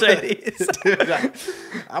lot of Chinese. Dude,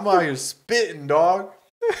 I'm out here spitting, dog.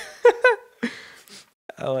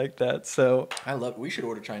 I like that. So we should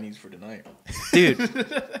order Chinese for tonight. Dude,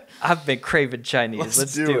 I've been craving Chinese.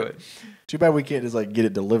 Let's do it. Too bad we can't just like get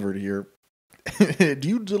it delivered here. Do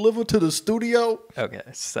you deliver to the studio? Okay,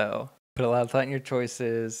 so put a lot of thought in your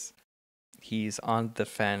choices. He's on the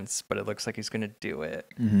fence, but it looks like he's going to do it.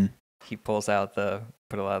 Mm-hmm. He pulls out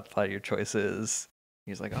put a lot of thought in your choices.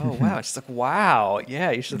 He's like, oh, wow. She's like, wow.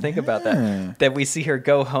 Yeah, you should think about that. Then we see her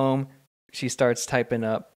go home. She starts typing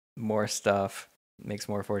up more stuff, makes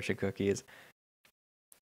more fortune cookies.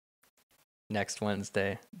 Next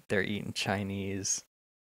Wednesday, they're eating Chinese.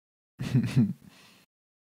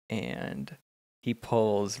 And he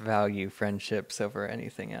pulls value friendships over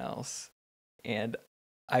anything else. And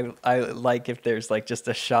I like if there's like just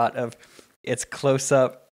a shot of it's close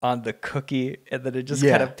up on the cookie and then it just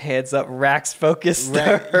kind of pans up Rack's focus.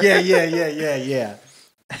 Yeah.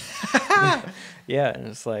 Yeah, and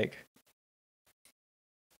it's like,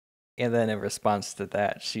 and then in response to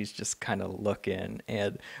that, she's just kind of looking,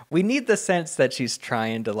 and we need the sense that she's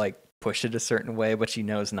trying to like push it a certain way, but she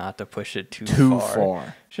knows not to push it too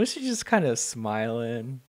far. She's just kind of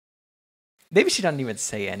smiling. Maybe she doesn't even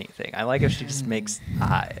say anything. I like if she just makes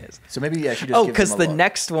eyes. So maybe, she just because the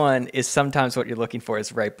next one is sometimes what you're looking for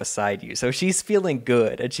is right beside you. So she's feeling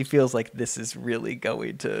good, and she feels like this is really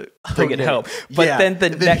going to bring it home. But then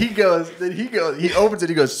he opens it,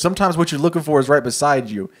 he goes, sometimes what you're looking for is right beside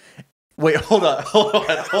you. Wait, hold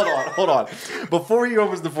on. Before he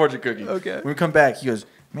opens the fortune cookie, when we come back, he goes,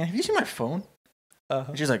 man, have you seen my phone?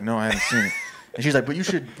 And she's like, no, I haven't seen it. And she's like, but you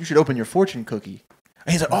should open your fortune cookie.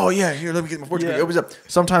 And he's like, oh, yeah, here, let me get my fortune cookie. He opens up.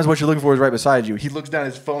 Sometimes what you're looking for is right beside you. He looks down,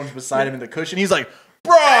 his phone's beside him in the cushion. He's like,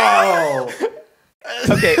 bro!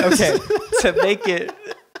 Okay.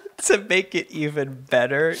 To make it even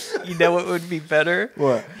better, you know what would be better?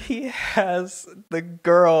 What? He has the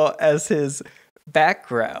girl as his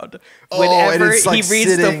background. Whenever he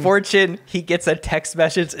reads the fortune, he gets a text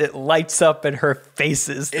message. It lights up and her face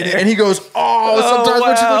is there. And he goes, sometimes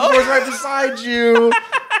what you're looking for is right beside you.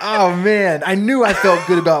 Oh man, I knew I felt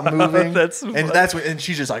good about moving. And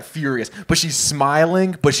she's just like furious, but she's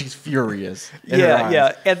smiling, but she's furious.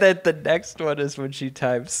 Yeah. And then the next one is when she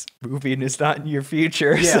types, "Moving is not in your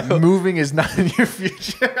future." Yeah, so moving is not in your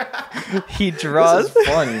future. He draws. This is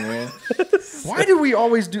funny, man. Why do we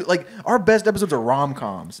always do like our best episodes are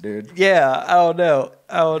rom-coms, dude? Yeah, I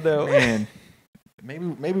don't know, man. Maybe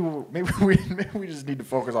we just need to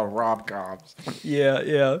focus on rom-coms.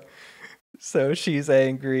 Yeah. So she's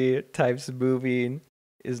angry, types moving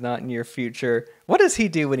is not in your future. What does he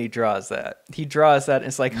do when he draws that? He draws that and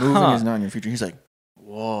it's like, moving is not in your future. He's like,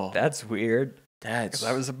 whoa. That's weird. Because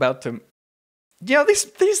I was about to...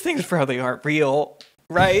 these things probably aren't real,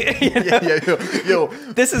 right? Yo.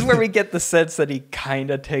 This is where we get the sense that he kind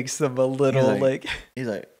of takes them a little He's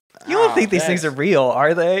like... You don't think these things are real,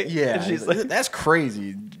 are they? Yeah. And she's like, that's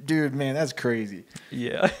crazy. Dude, man, that's crazy.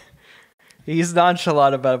 Yeah. He's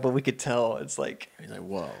nonchalant about it, but we could tell it's like... He's like,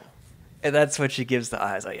 whoa. And that's when she gives the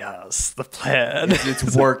eyes, like, yes, the plan.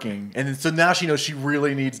 It's working. And so now she knows she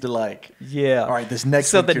really needs to like... Yeah. All right, this next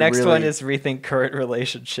So the next one is rethink current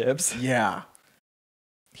relationships. Yeah.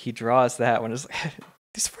 He draws that one. It's like,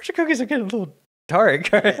 these fortune cookies are getting a little dark.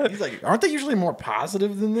 He's like, aren't they usually more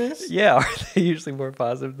positive than this? Yeah, are they usually more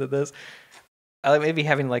positive than this? I like maybe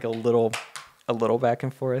having like a little back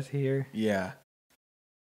and forth here. Yeah.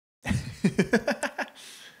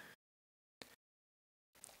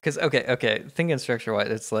 Because okay, thinking structure wise,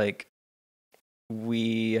 it's like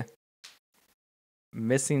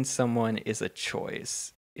missing someone is a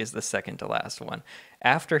choice is the second to last one.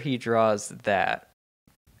 After he draws that,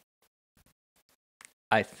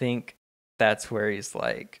 I think that's where he's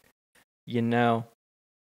like, I'm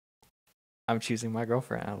choosing my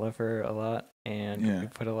girlfriend. I love her a lot, and we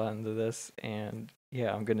put a lot into this, and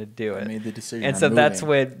I'm gonna do it. I made the decision. And so that's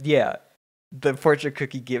when, the fortune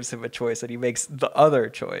cookie gives him a choice, and he makes the other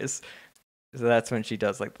choice. So that's when she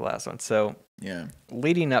does like the last one. So yeah,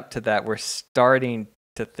 leading up to that, we're starting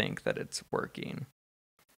to think that it's working.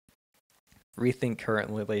 Rethink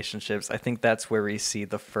current relationships. I think that's where we see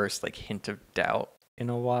the first like hint of doubt in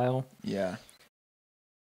a while. Yeah.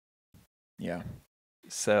 Yeah.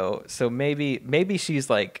 So maybe she's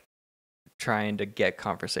like trying to get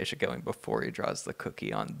conversation going before he draws the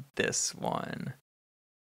cookie on this one.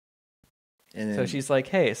 And then, so she's like,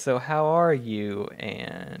 "Hey, so how are you?"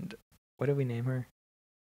 And what did we name her?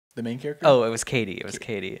 The main character? Oh, it was Katie. It was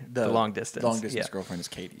Katie. The long distance. Long distance girlfriend is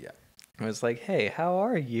Katie, yeah. I was like, "Hey, how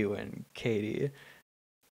are you?" And Katie.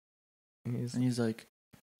 And he's like,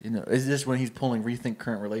 is this when he's pulling rethink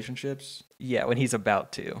current relationships? Yeah, when he's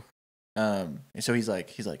about to. And so he's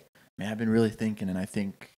like, man, I've been really thinking, and I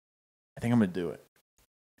think I'm gonna do it.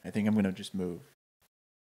 I think I'm gonna just move.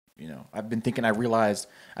 I've been thinking. I realized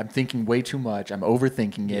I'm thinking way too much. I'm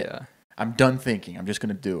overthinking it. Yeah. I'm done thinking. I'm just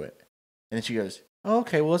gonna do it. And then she goes, "Oh,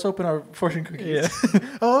 okay, well, let's open our fortune cookies." Yeah.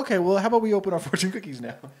 "Oh, okay, well, how about we open our fortune cookies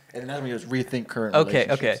now?" And then that's when he goes, rethink current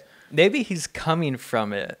relationships. Okay. Maybe he's coming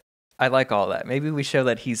from it. I like all that. Maybe we show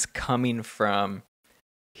that he's coming from.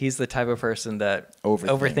 He's the type of person that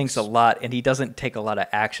overthinks a lot, and he doesn't take a lot of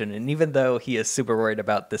action. And even though he is super worried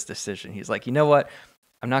about this decision, he's like, you know what?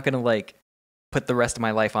 I'm not gonna like put the rest of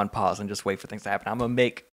my life on pause and just wait for things to happen. I'm gonna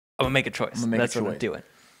make a choice. That's what I'm doing.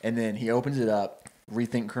 And then he opens it up,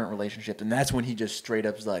 rethink current relationships, and that's when he just straight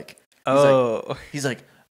up is like, he's like,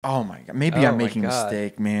 oh my god, maybe I'm making a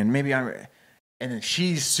mistake, man. Maybe I'm. And then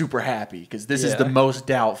she's super happy because this is the most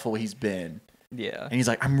doubtful he's been. Yeah. And he's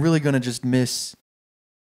like, I'm really gonna just miss.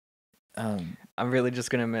 I'm really just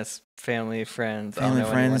gonna miss family, friends. I don't know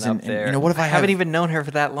friends, up there. And, what if I haven't even known her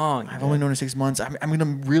for that long? I've only known her 6 months. I'm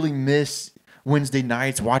gonna really miss Wednesday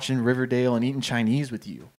nights watching Riverdale and eating Chinese with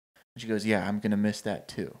you. And she goes, yeah, I'm gonna miss that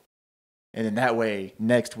too. And then that way,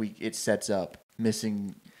 next week it sets up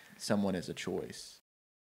missing someone as a choice.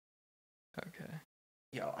 Okay.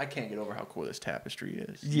 Yo, I can't get over how cool this tapestry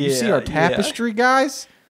is. Yeah, you see our tapestry, guys?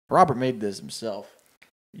 Robert made this himself.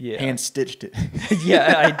 Yeah. Hand stitched it.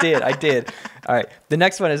 Yeah, I did. All right. The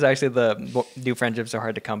next one is actually the new friendships are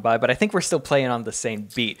hard to come by, but I think we're still playing on the same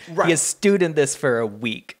beat. Right. He has stewed in this for a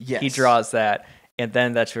week. Yes. He draws that, and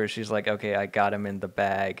then that's where she's like, okay, I got him in the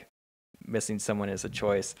bag. Missing someone is a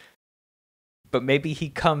choice. But maybe he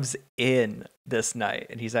comes in this night,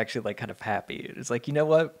 and he's actually like kind of happy. It's like, you know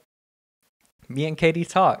what? Me and Katie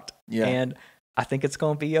talked, and I think it's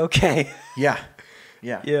going to be okay. Yeah.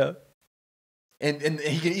 And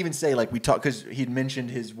he can even say, like, we talked, because he'd mentioned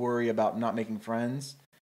his worry about not making friends.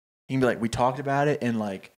 He can be like, we talked about it, and,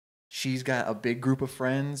 like, she's got a big group of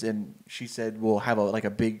friends, and she said, we'll have, a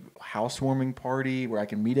big housewarming party where I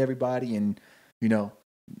can meet everybody, and,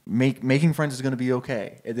 making friends is going to be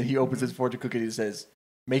okay. And then he opens his fortune cookie and he says,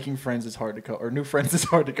 making friends is hard to come, or new friends is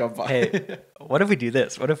hard to come by. Hey, what if we do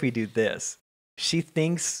this? What if we do this? She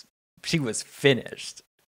thinks she was finished.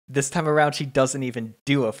 This time around, she doesn't even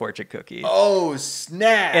do a fortune cookie. Oh,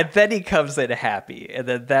 snap. And then he comes in happy. And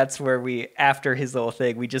then that's where after his little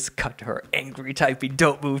thing, we just cut to her angry typing,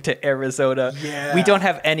 don't move to Arizona. Yeah. We don't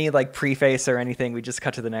have any like preface or anything. We just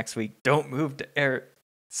cut to the next week. Don't move to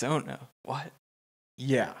Arizona. What?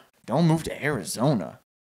 Yeah. Don't move to Arizona.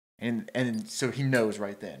 And so he knows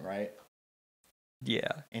right then, right?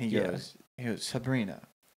 Yeah. And he goes, Sabrina,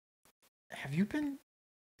 have you been...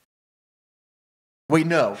 Wait,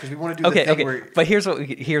 no, because we want to do the thing where... But here's what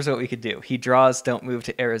we could do. He draws "Don't Move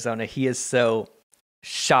to Arizona." He is so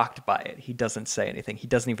shocked by it. He doesn't say anything. He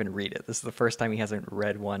doesn't even read it. This is the first time he hasn't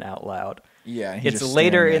read one out loud. Yeah, it's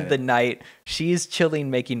later in the night. She's chilling,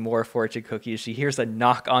 making more fortune cookies. She hears a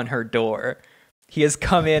knock on her door. He has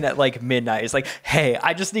come in at like midnight. He's like, "Hey,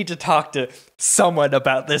 I just need to talk to someone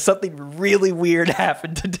about this. Something really weird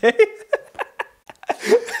happened today."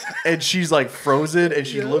 And she's like frozen, and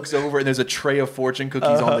she looks over, and there's a tray of fortune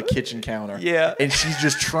cookies on the kitchen counter. Yeah. And she's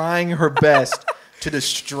just trying her best to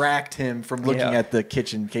distract him from looking at the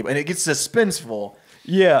kitchen cable. And it gets suspenseful.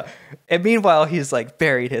 Yeah. And meanwhile, he's like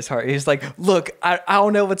buried his heart. He's like, look, I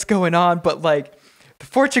don't know what's going on, but like the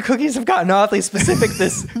fortune cookies have gotten oddly specific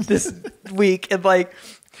this week. And like,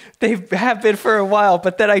 they have been for a while,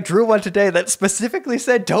 but then I drew one today that specifically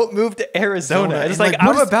said, don't move to Arizona. And it's like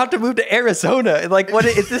I'm about to move to Arizona. And like, what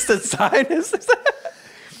is this a sign?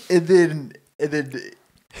 And then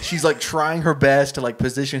she's like trying her best to like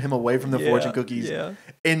position him away from the fortune cookies. Yeah.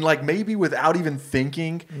 And like maybe without even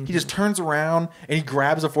thinking, he just turns around and he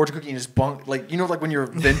grabs a fortune cookie and just like when you're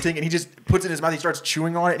venting and he just puts it in his mouth, he starts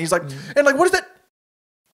chewing on it, and he's like, and like, what is that?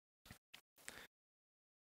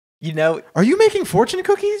 Are you making fortune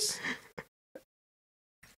cookies?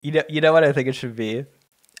 You know what I think it should be?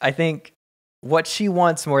 I think what she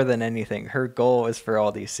wants more than anything, her goal is for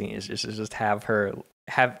all these scenes is to just have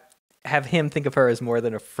him think of her as more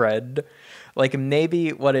than a friend. Like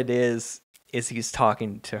maybe what it is he's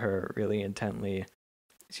talking to her really intently.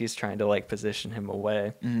 She's trying to like position him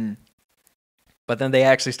away. Mm. But then they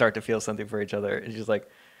actually start to feel something for each other. And she's like,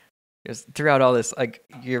 just throughout all this, like,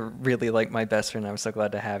 you're really like my best friend. I'm so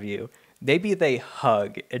glad to have you. Maybe they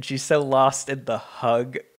hug, and she's so lost in the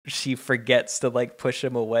hug, she forgets to like push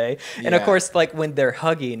him away. Yeah. And of course, like when they're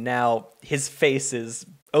hugging, now his face is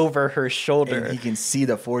over her shoulder. And he can see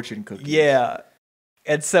the fortune cookies. Yeah.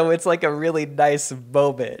 And so it's like a really nice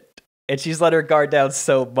moment. And she's let her guard down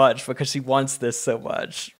so much because she wants this so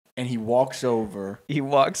much. And he walks over.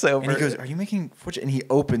 And he goes, "Are you making fortune?" And he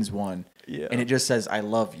opens one. Yeah. And it just says, "I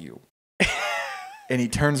love you." And he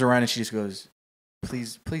turns around and she just goes,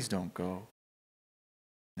 please don't go.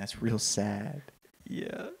 That's real sad.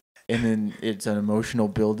 Yeah. And then it's an emotional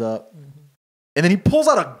buildup. Mm-hmm. And then he pulls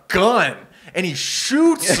out a gun and he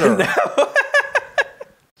shoots her.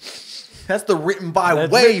 That's the written by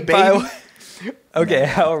way, baby. Okay,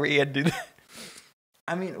 how are we ending that?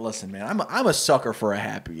 I mean, listen, man, I'm a sucker for a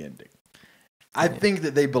happy ending. I think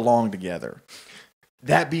that they belong together.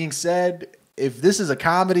 That being said, if this is a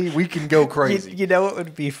comedy, we can go crazy. You know what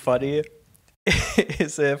would be funny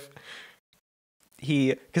is if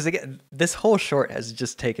because again, this whole short has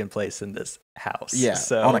just taken place in this house. Yeah,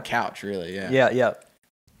 so, on a couch, really. Yeah. Yeah.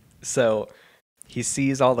 So he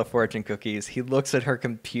sees all the fortune cookies. He looks at her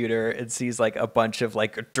computer and sees like a bunch of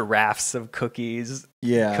like drafts of cookies.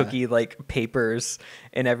 Yeah. Cookie like papers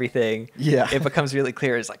and everything. Yeah. It becomes really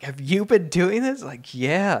clear. It's like, have you been doing this? Like,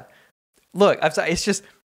 yeah. Look, I'm sorry. It's just,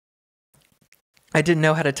 I didn't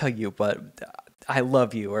know how to tell you, but I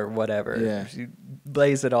love you or whatever. Yeah. She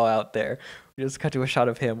lays it all out there. We just cut to a shot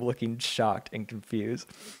of him looking shocked and confused.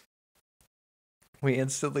 We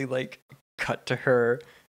instantly like cut to her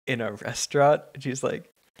in a restaurant. And she's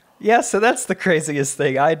like, yeah, so that's the craziest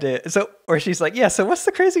thing I did. Or she's like, yeah, so what's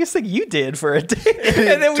the craziest thing you did for a day?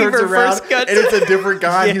 And then we reverse cut. And it's a different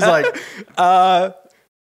guy. Yeah. He's like,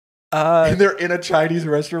 and they're in a Chinese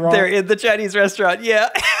restaurant. They're in the Chinese restaurant, yeah.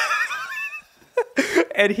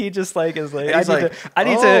 And he just like is like, I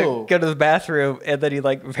need to go to the bathroom, and then he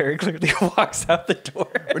like very clearly walks out the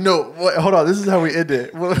door. No, hold on. This is how we end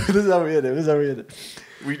it.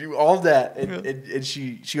 We do all that, and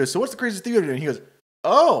she goes, so what's the craziest thing you ever did? And he goes,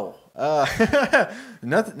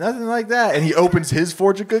 nothing like that. And he opens his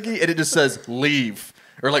fortune cookie, and it just says leave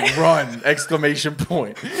or like run exclamation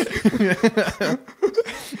point.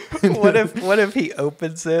 What if he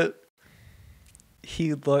opens it?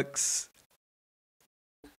 He looks.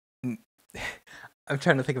 I'm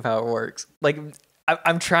trying to think of how it works. Like,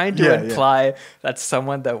 I'm trying to imply that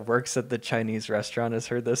someone that works at the Chinese restaurant has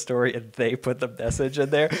heard this story and they put the message in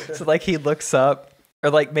there. So, like, he looks up, or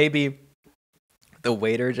like maybe the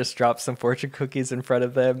waiter just drops some fortune cookies in front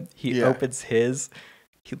of them. He opens his.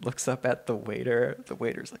 He looks up at the waiter. The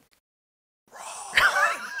waiter's like,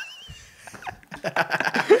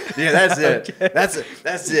 yeah, that's it. Okay. That's it.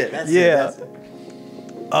 That's it.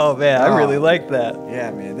 Oh man, I really like that. Yeah,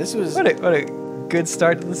 man, this was what a good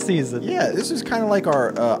start to the season. Yeah, this was kind of like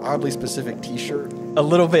our oddly specific T-shirt. A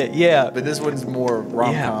little bit, yeah. But this one's more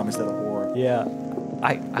rom-com instead of horror. Yeah,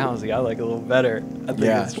 I honestly like it a little better. I think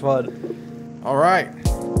it's fun. All right.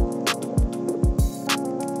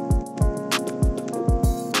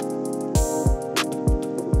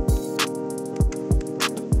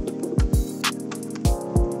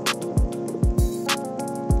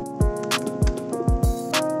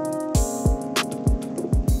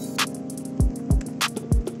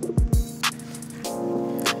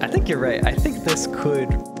 You're right. I think this could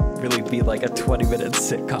really be like a 20-minute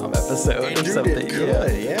sitcom episode or something.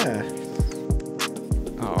 Yeah.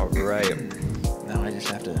 All right. Now I just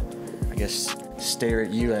have to, I guess, stare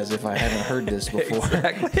at you as if I haven't heard this before.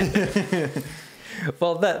 Exactly.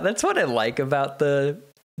 Well, that's what I like about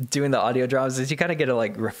doing the audio dramas is you kind of get to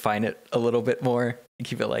like refine it a little bit more and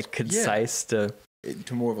keep it like concise to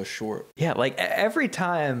more of a short. Yeah, like every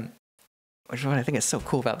time. Which is what I think is so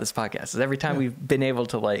cool about this podcast is every time we've been able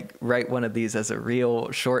to like write one of these as a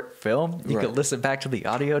real short film, you could listen back to the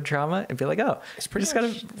audio drama and be like, oh, we just got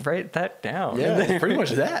to write that down. Yeah, it's pretty much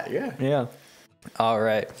that. Yeah. Yeah. All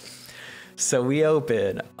right. So we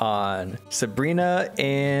open on Sabrina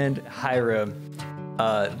and Hiram.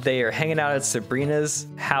 They are hanging out at Sabrina's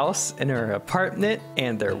house in her apartment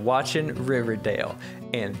and they're watching Riverdale.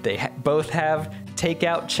 And they both have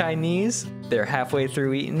takeout Chinese. They're halfway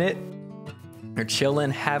through eating it. They're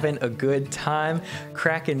chilling, having a good time,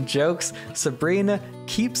 cracking jokes. Sabrina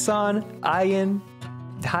keeps on eyeing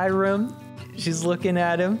Hiram. She's looking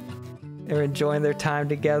at him. They're enjoying their time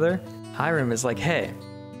together. Hiram is like, hey,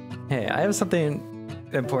 I have something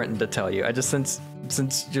important to tell you. I just,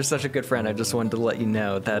 since you're such a good friend, I just wanted to let you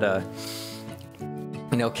know that,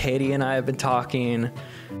 Katie and I have been talking,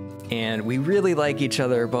 and we really like each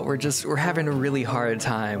other, but we're having a really hard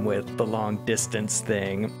time with the long distance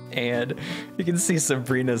thing. And you can see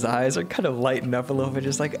Sabrina's eyes are kind of lighting up a little bit,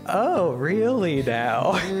 just like, oh, really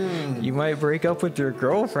now? You might break up with your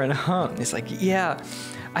girlfriend, huh? And he's like, yeah,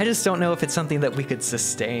 I just don't know if it's something that we could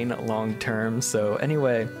sustain long term. So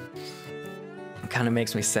anyway, it kind of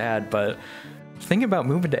makes me sad, but thinking about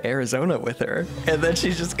moving to Arizona with her. And then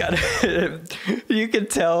she's just got you can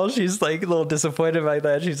tell she's like a little disappointed by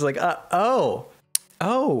that. She's like, oh,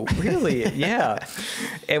 really? Yeah.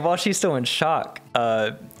 And while she's still in shock,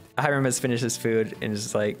 Hiram has finished his food and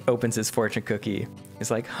just like opens his fortune cookie. He's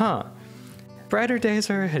like, huh, brighter days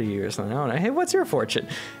are ahead of you or something. I don't know. Hey, what's your fortune?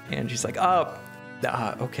 And she's like,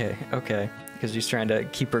 okay. Because she's trying to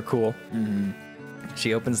keep her cool. Mm-hmm.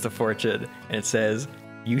 She opens the fortune and it says,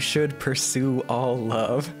 you should pursue all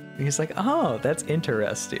love. And he's like, oh, that's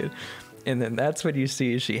interesting. And then that's when you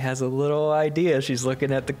see she has a little idea. She's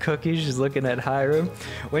looking at the cookies. She's looking at Hiram.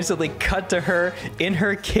 We instantly cut to her in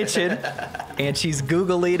her kitchen, and she's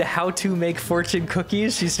Googling how to make fortune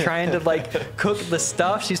cookies. She's trying to like cook the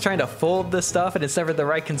stuff. She's trying to fold the stuff, and it's never the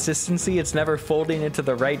right consistency. It's never folding into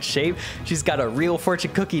the right shape. She's got a real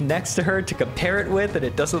fortune cookie next to her to compare it with, and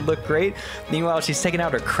it doesn't look great. Meanwhile, she's taking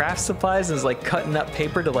out her craft supplies and is like cutting up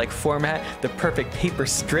paper to like format the perfect paper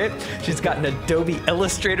strip. She's got an Adobe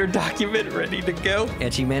Illustrator document ready to go,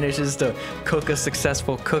 and she manages to cook a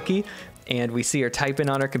successful cookie, and we see her typing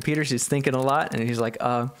on her computer. She's thinking a lot, and he's like,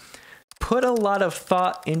 put a lot of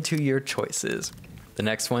thought into your choices. The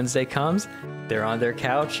next Wednesday comes, they're on their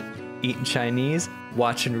couch eating Chinese,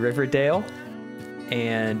 watching Riverdale,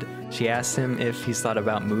 and she asks him if he's thought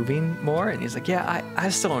about moving more, and he's like, yeah, I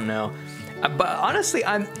still don't know, but honestly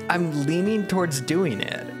I'm leaning towards doing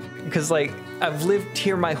it, because like I've lived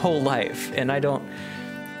here my whole life, and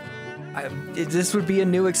this would be a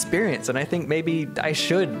new experience, and I think maybe I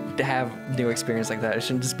should have new experience like that. I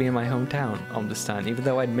shouldn't just be in my hometown all this time, even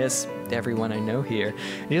though I'd miss everyone I know here.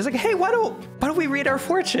 And he's like, hey, why don't we read our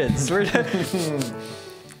fortunes?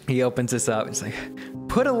 He opens this up. He's like,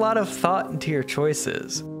 put a lot of thought into your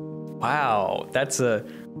choices. Wow, that's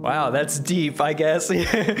deep, I guess.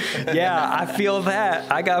 Yeah, I feel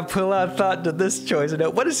that. I got to put a lot of thought into this choice.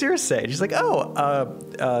 What does yours say? She's like,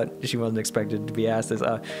 she wasn't expected to be asked this.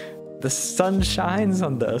 The sun shines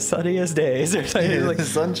on the sunniest days, or something. Like, the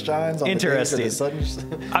sun shines on interesting. The days of the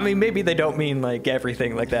sun. I mean, maybe they don't mean like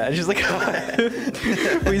everything like that. She's like,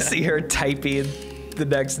 we see her typing the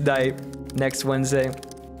next night, next Wednesday.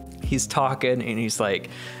 He's talking, and he's like,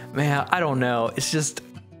 man, I don't know. It's just,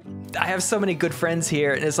 I have so many good friends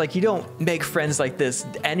here, and it's like, you don't make friends like this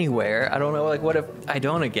anywhere. I don't know, like, what if I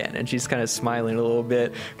don't again? And she's kind of smiling a little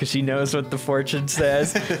bit because she knows what the fortune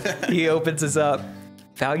says. He opens this up.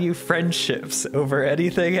 Value friendships over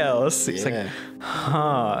anything else. He's like,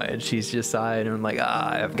 huh? And she's just sighing, and I'm like,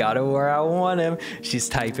 I've got him where I want him. She's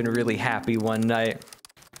typing really happy one night.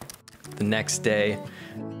 The next day,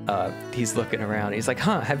 he's looking around. He's like,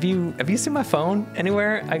 huh, have you seen my phone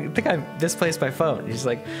anywhere? I think I misplaced my phone. He's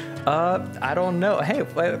like, I don't know. Hey,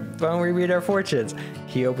 why don't we read our fortunes?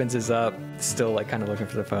 He opens his up, still like kind of looking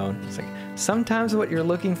for the phone. He's like, sometimes what you're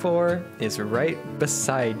looking for is right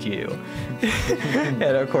beside you. And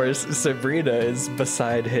of course, Sabrina is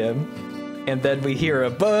beside him. And then we hear a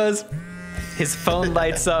buzz. His phone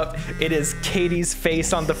lights up. It is Katie's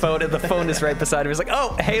face on the phone, and the phone is right beside him. He's like,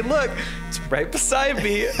 oh, hey, look, it's right beside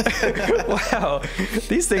me. Wow,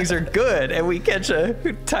 these things are good. And we catch a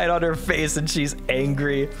tight on her face, and she's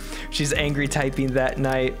angry. She's angry typing that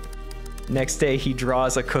night. Next day, he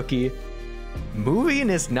draws a cookie. Moving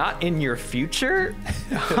is not in your future?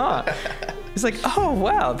 Huh. He's like, oh,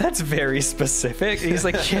 wow, that's very specific. And he's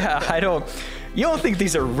like, yeah, you don't think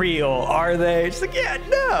these are real, are they? She's like, yeah,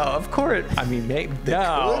 no, of course. I mean, maybe,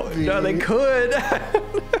 no, they could.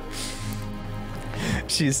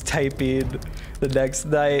 She's typing the next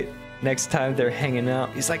night. Next time they're hanging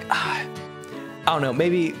out, he's like, I don't know,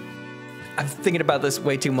 maybe I'm thinking about this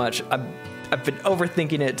way too much. I've been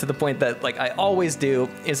overthinking it to the point that, like I always do,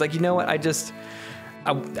 is like, you know what, I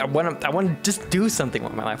want to just do something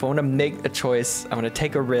with my life. I want to make a choice. I want to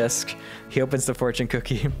take a risk. He opens the fortune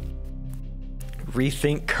cookie.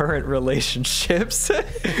 Rethink current relationships.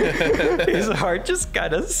 His heart just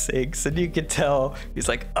kind of sinks, and you can tell he's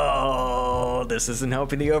like, oh, this isn't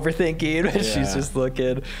helping the overthinking. Yeah. She's just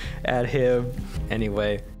looking at him.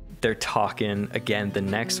 Anyway, they're talking again the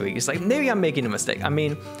next week. He's like, maybe I'm making a mistake. I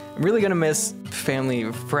mean, I'm really gonna miss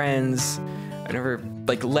family, friends. I never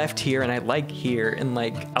like left here, and I like here, and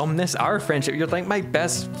like I'll miss our friendship. You're like my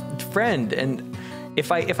best friend, and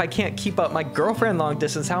if I can't keep up my girlfriend long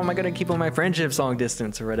distance, how am I gonna keep up my friendships long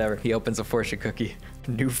distance or whatever? He opens a fortune cookie.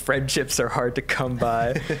 New friendships are hard to come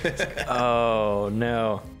by. It's like, oh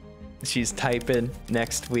no. She's typing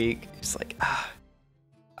next week. She's like,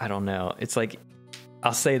 I don't know. It's like,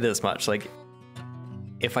 I'll say this much, like,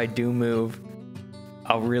 if I do move,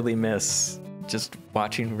 I'll really miss just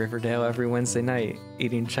watching Riverdale every Wednesday night,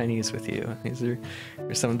 eating Chinese with you. These are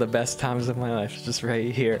some of the best times of my life, just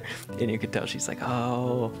right here. And you could tell she's like,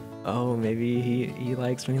 oh, maybe he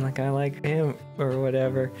likes me like I like him or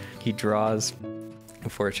whatever. He draws a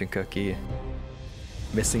fortune cookie.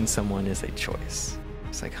 Missing someone is a choice.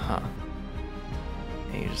 It's like, huh.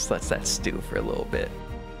 And he just lets that stew for a little bit.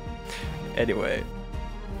 Anyway,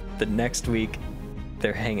 the next week,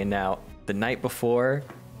 they're hanging out. The night before,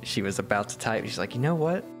 she was about to type. She's like, you know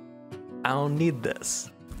what? I don't need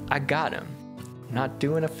this. I got him. I'm not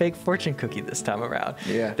doing a fake fortune cookie this time around.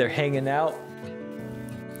 Yeah. They're hanging out.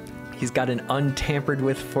 He's got an untampered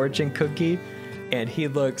with fortune cookie, and he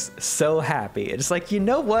looks so happy. It's like, you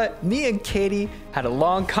know what? Me and Katie had a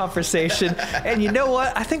long conversation, and you know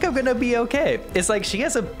what? I think I'm gonna be okay. It's like she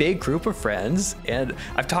has a big group of friends, and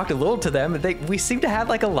I've talked a little to them, and we seem to have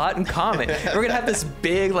like a lot in common. We're gonna have this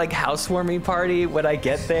big like housewarming party when I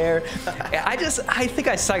get there. I think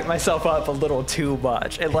I psyched myself up a little too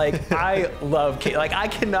much, and like I love Katie. Like I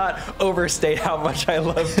cannot overstate how much I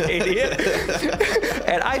love Katie,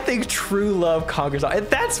 and I think true love conquers all. And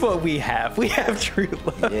that's what we have. We have true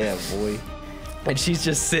love. Yeah, boy. And she's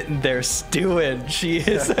just sitting there stewing. She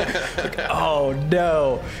is like, oh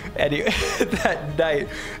no. And that night,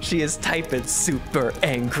 she is typing super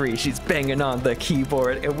angry. She's banging on the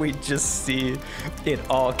keyboard, and we just see in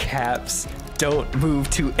all caps, "Don't move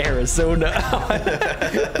to Arizona" on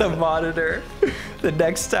the monitor. The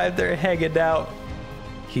next time they're hanging out,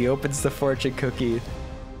 he opens the fortune cookie.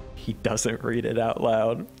 He doesn't read it out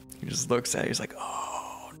loud. He just looks at it. He's like, oh.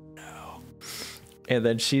 And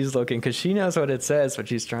then she's looking, because she knows what it says, but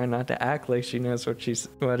she's trying not to act like she knows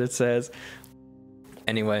what it says.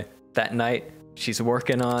 Anyway, that night, she's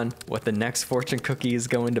working on what the next fortune cookie is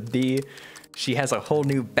going to be. She has a whole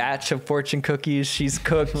new batch of fortune cookies she's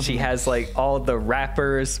cooked. She has like all the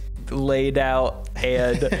wrappers laid out,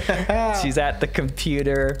 and she's at the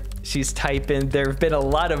computer. She's typing. There have been a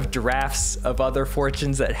lot of drafts of other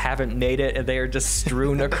fortunes that haven't made it, and they are just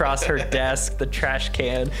strewn across her desk. The trash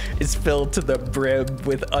can is filled to the brim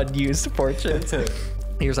with unused fortunes.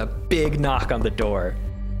 Here's a big knock on the door,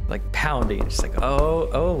 like pounding. She's like,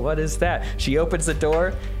 oh, what is that? She opens the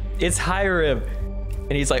door. It's Hiram.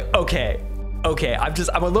 And he's like, okay,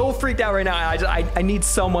 I'm a little freaked out right now. I need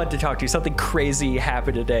someone to talk to. Something crazy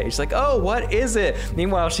happened today. She's like, oh, what is it?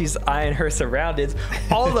 Meanwhile, she's eyeing her surroundings.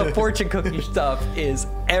 All the fortune cookie stuff is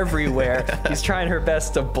everywhere. She's trying her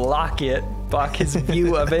best to block his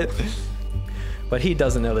view of it. But he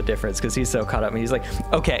doesn't know the difference because he's so caught up. And he's like,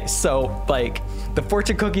 okay, so like the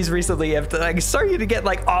fortune cookies recently have started to get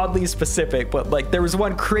like oddly specific, but like there was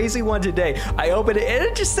one crazy one today. I opened it and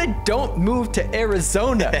it just said, don't move to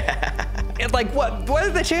Arizona. And like, what are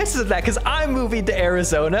the chances of that? Because I'm moving to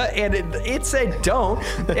Arizona, and it said don't.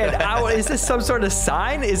 And is this some sort of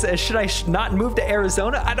sign? Should I not move to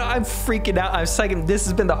Arizona? I'm freaking out. I'm psyching. This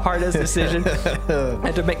has been the hardest decision I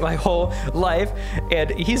had to make my whole life. And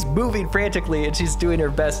he's moving frantically, and she's doing her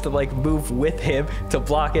best to like move with him to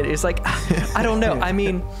block it. It's like, I don't know. I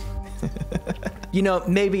mean, you know,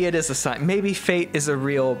 maybe it is a sign. Maybe fate is a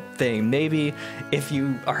real thing. Maybe if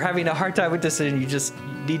you are having a hard time with decision, you just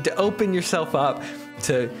need to open yourself up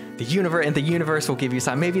to the universe, and the universe will give you a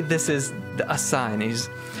sign. Maybe this is a sign.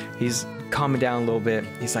 He's calming down a little bit.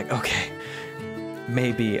 He's like, okay,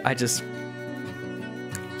 maybe I just,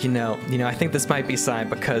 you know, I think this might be a sign,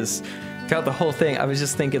 because throughout the whole thing, I was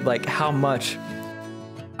just thinking like how much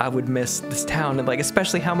I would miss this town, and like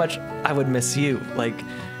especially how much I would miss you. Like,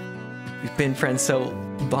 we've been friends so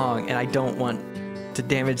long, and I don't want to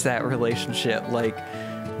damage that relationship. Like,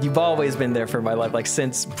 you've always been there for my life, like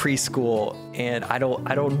since preschool, and I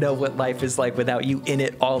don't know what life is like without you in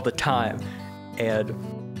it all the time. And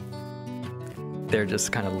they're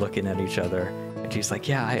just kind of looking at each other, and she's like,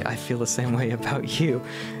 yeah, I feel the same way about you.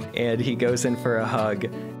 And he goes in for a hug,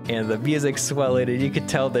 and the music's swelling, and you could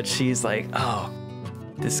tell that she's like, oh,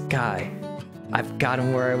 this guy, I've got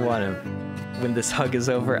him where I want him. When this hug is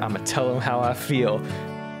over, I'm gonna tell him how I feel.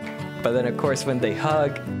 But then of course when they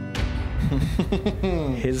hug,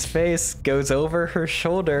 His face goes over her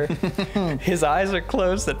shoulder. His eyes are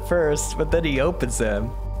closed at first, but then he opens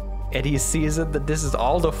them and he sees that this is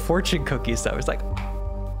all the fortune cookie stuff. He's like,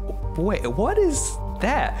 wait, what is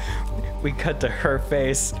that? We cut to her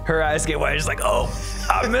face. Her eyes get wide. She's like, oh,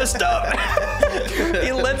 I messed up.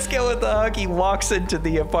 He lets go of the hug. He walks into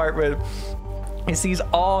the apartment. He sees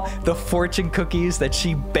all the fortune cookies that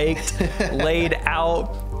she baked laid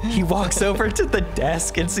out. He walks over to the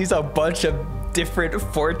desk and sees a bunch of different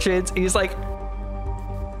fortunes. He's like,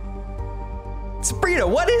 Sabrina,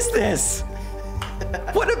 what is this?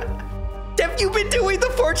 Have you been doing the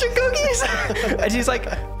fortune cookies? And she's like,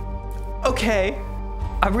 okay,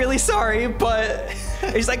 I'm really sorry, but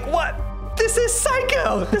he's like, what? This is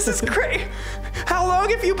psycho. This is great. How long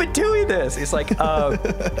have you been doing this? He's like,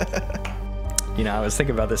 you know, I was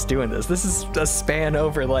thinking about doing this. This is a span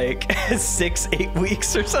over like 6-8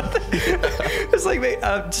 weeks or something. It's like,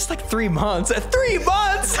 just like 3 months. 3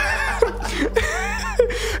 months!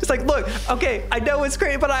 It's like, look, okay, I know it's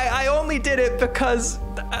great, but I only did it because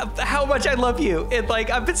of how much I love you. And like,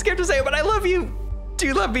 I've been scared to say it, but I love you. Do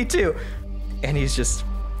you love me too? And he's just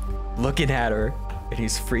looking at her and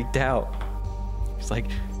he's freaked out. He's like,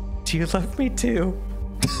 do you love me too?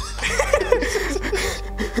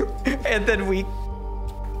 And then we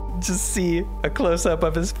just see a close-up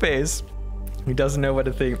of his face. He doesn't know what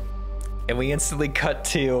to think. And we instantly cut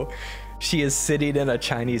to, she is sitting in a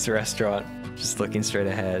Chinese restaurant, just looking straight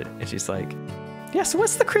ahead. And she's like, yeah, so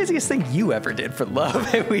what's the craziest thing you ever did for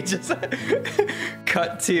love? And we just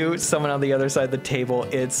cut to someone on the other side of the table.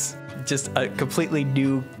 It's just a completely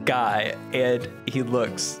new guy. And he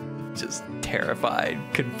looks just terrified,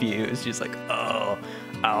 confused. She's like, oh,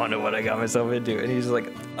 I don't know what I got myself into. And he's like,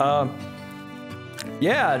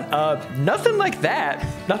 yeah, nothing like that.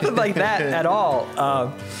 Nothing like that at all.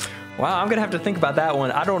 Wow, I'm going to have to think about that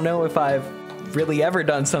one. I don't know if I've really ever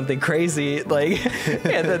done something crazy. Like,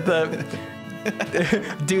 and then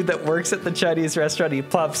the dude that works at the Chinese restaurant, he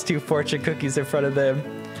plops 2 fortune cookies in front of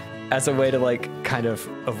them as a way to like kind of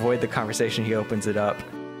avoid the conversation. He opens it up.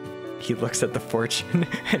 He looks at the fortune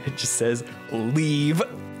and it just says, leave.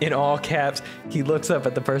 In all caps. He looks up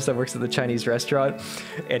at the person that works at the Chinese restaurant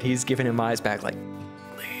and he's giving him eyes back like,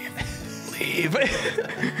 leave.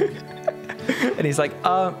 And he's like,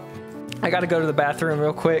 I gotta go to the bathroom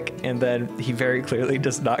real quick. And then he very clearly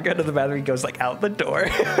does not go to the bathroom. He goes like out the door.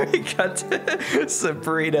 He cut to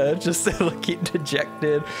Sabrina just looking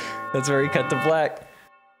dejected. That's where he cut to black.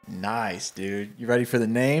 Nice, dude. You ready for the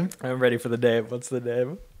name? I'm ready for the name. What's the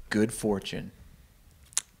name? Good Fortune.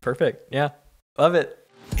 Perfect. Yeah. Love it.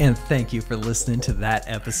 And thank you for listening to that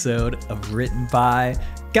episode of Written By.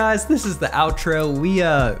 Guys, this is the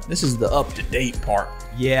outro. This is the up-to-date part.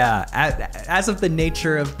 Yeah, as of the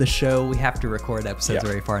nature of the show, we have to record episodes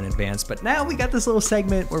very far in advance. But now we got this little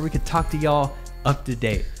segment where we could talk to y'all up to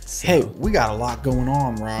date. So, hey, we got a lot going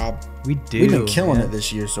on, Rob. We do. We've been killing it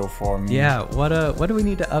this year so far, man. Yeah, what do we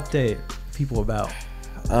need to update people about?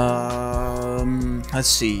 Let's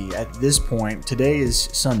see. At this point, today is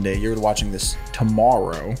Sunday. You're watching this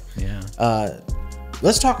tomorrow. Yeah.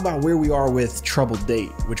 Let's talk about where we are with Troubled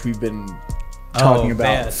Date, which we've been talking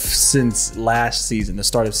about since last season, the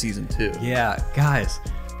start of season 2. Yeah, guys,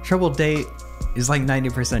 Troubled Date is like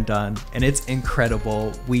 90% done, and it's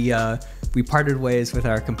incredible. We parted ways with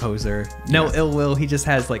our composer. No ill will. He just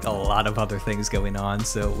has like a lot of other things going on.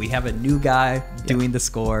 So we have a new guy doing the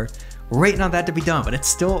score. We're waiting on that to be done, but it's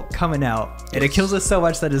still coming out. And it kills us so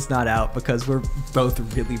much that it's not out because we're both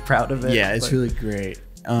really proud of it. Yeah, it's really great.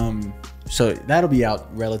 So that'll be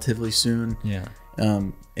out relatively soon. Yeah.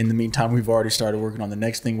 In the meantime, we've already started working on the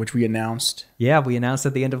next thing, which we announced. Yeah, we announced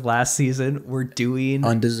at the end of last season, we're doing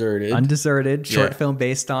Undeserted, short film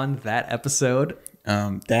based on that episode.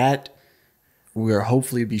 That we'll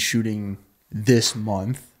hopefully be shooting this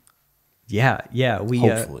month. Yeah.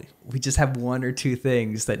 Hopefully. We just have 1 or 2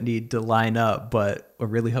 things that need to line up, but we're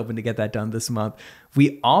really hoping to get that done this month.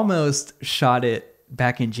 We almost shot it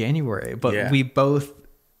back in January, but we both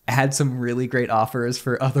had some really great offers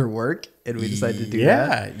for other work, and we decided to do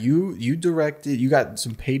that. Yeah, you directed. You got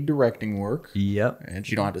some paid directing work. Yep. And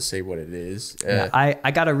you don't have to say what it is.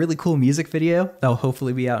 I got a really cool music video that'll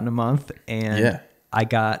hopefully be out in a month, and I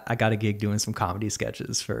got a gig doing some comedy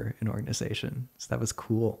sketches for an organization, so that was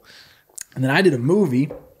cool. And then I did a movie.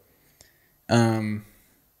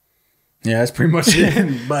 Yeah, that's pretty much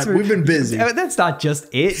it. But we've been busy. That's not just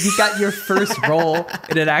it. You got your first role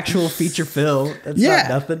in an actual feature film. That's not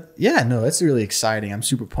nothing. Yeah, no, that's really exciting. I'm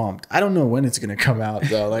super pumped. I don't know when it's going to come out,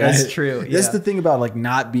 though. Like, that's true. That's the thing about like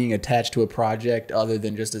not being attached to a project other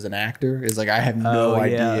than just as an actor is like I have no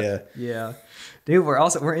idea. Yeah. Dude,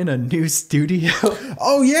 we're in a new studio.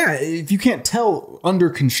 Oh, yeah. If you can't tell,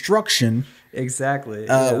 under construction. Exactly.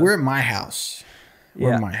 We're at my house.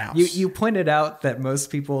 We're in my house. You pointed out that most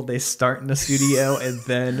people, they start in a studio and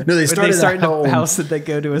then no, they start in a house and they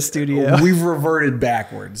go to a studio. We've reverted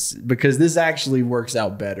backwards because this actually works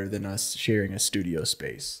out better than us sharing a studio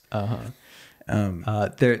space.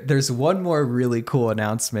 There's one more really cool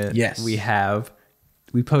announcement we have.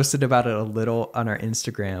 We posted about it a little on our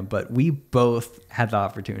Instagram, but we both had the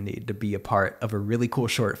opportunity to be a part of a really cool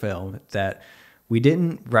short film that we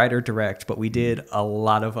didn't write or direct, but we did a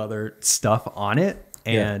lot of other stuff on it,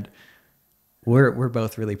 and we're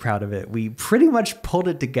both really proud of it. We pretty much pulled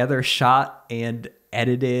it together, shot and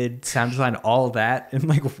edited, sound design, all of that in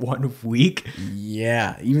like 1 week.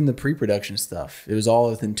 Yeah, even the pre-production stuff. It was all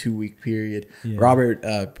within 2-week period. Yeah. Robert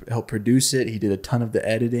helped produce it. He did a ton of the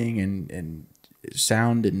editing and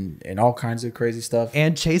sound and all kinds of crazy stuff.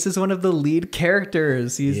 And Chase is one of the lead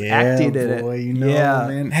characters. He's acting in it. You know,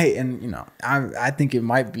 man. Hey, and you know, I think it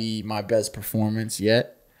might be my best performance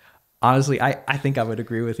yet. Honestly, I think I would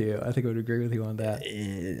agree with you. I think I would agree with you on that.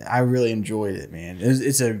 I really enjoyed it, man.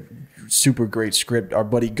 It's a super great script. Our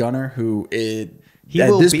buddy Gunnar, who at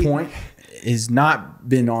this point has not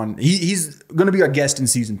been on. He's going to be our guest in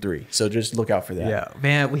season 3, so just look out for that. Yeah,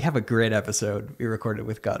 man, we have a great episode we recorded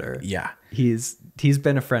with Gunnar. Yeah, he's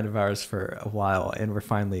been a friend of ours for a while, and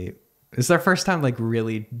it's our first time like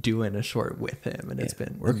really doing a short with him, and it's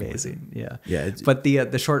been amazing. Yeah. But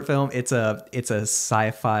the short film, it's a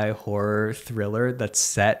sci-fi horror thriller that's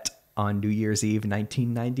set on New Year's Eve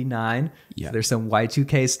 1999. Yeah, so there's some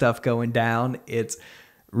Y2K stuff going down. It's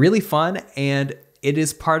really fun, and it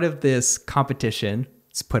is part of this competition.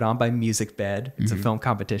 It's put on by Music Bed. It's a film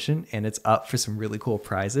competition, and it's up for some really cool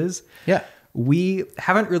prizes. Yeah. We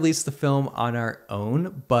haven't released the film on our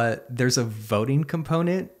own, but there's a voting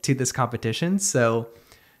component to this competition. So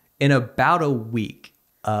in about a week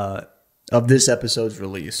of this episode's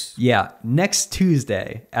release. Yeah. Next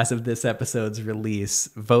Tuesday, as of this episode's release,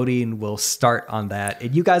 voting will start on that.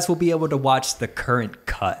 And you guys will be able to watch the current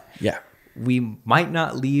cut. Yeah. We might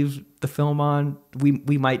not leave the film on.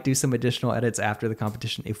 We might do some additional edits after the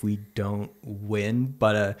competition if we don't win.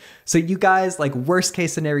 But so you guys, like, worst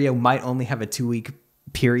case scenario, might only have a 2-week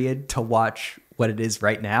period to watch what it is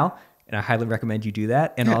right now. And I highly recommend you do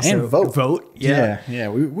that. And also vote. Yeah.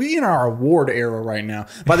 We in our award era right now.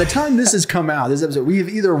 By the time this has come out, this episode, we've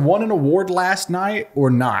either won an award last night or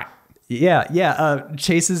not. Yeah.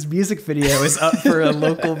 Chase's music video is up for a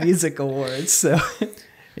local music award. So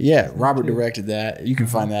yeah, Robert directed that. You can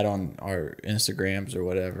find that on our Instagrams or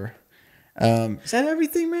whatever. Is that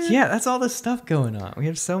everything, man? Yeah, that's all the stuff going on. We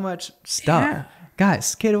have so much stuff. Yeah. Guys,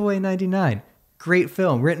 Skate Away 99. Great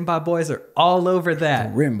film. Written by boys are all over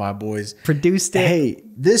that. Written by boys. Produced it. Hey,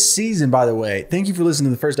 this season, by the way, thank you for listening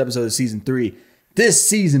to the first episode of season 3. This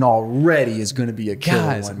season already is going to be a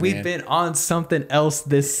killer one, man. We've been on something else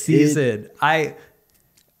this season.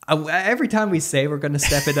 Every time we say we're going to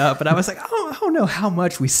step it up, but I was like, I don't know how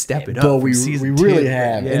much we step it up. But we really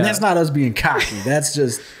have. Yeah. And that's not us being cocky. That's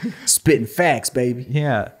just spitting facts, baby.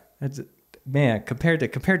 Yeah. Man, compared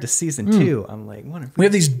to season 2, I'm like, we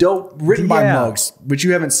have these dope written by mugs, which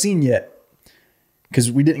you haven't seen yet.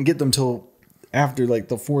 Because we didn't get them till after like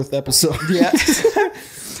the 4th episode. Yeah.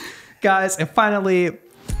 Guys, and finally,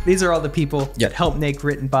 these are all the people that help make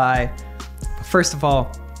Written By. First of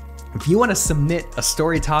all, if you want to submit a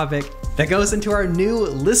story topic that goes into our new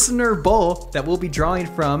listener bowl that we'll be drawing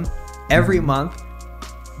from every month.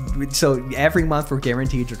 So every month we're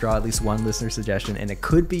guaranteed to draw at least one listener suggestion, and it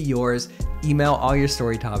could be yours. Email all your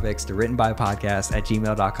story topics to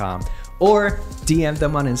writtenbypodcast@gmail.com or DM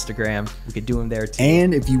them on Instagram. We could do them there too.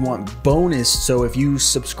 And if you want bonus, so if you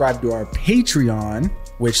subscribe to our Patreon,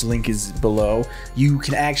 which link is below, you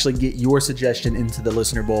can actually get your suggestion into the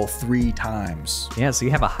listener bowl 3 times. Yeah, so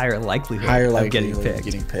you have a higher likelihood of getting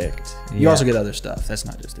picked. You also get other stuff. That's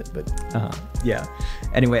not just it, but yeah.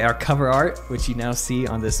 Anyway, our cover art, which you now see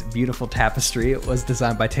on this beautiful tapestry, was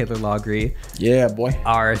designed by Taylor Lawgree. Yeah, boy.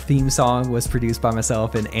 Our theme song was produced by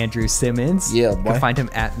myself and Andrew Simmons. Yeah, boy. You can find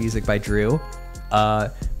him at Music by Drew.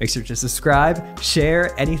 Make sure to subscribe,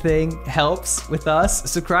 share, anything helps with us.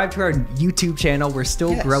 Subscribe to our YouTube channel. We're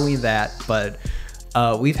still growing that, but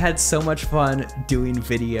We've had so much fun doing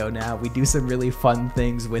video now. We do some really fun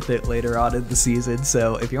things with it later on in the season.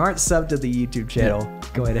 So if you aren't subbed to the YouTube channel,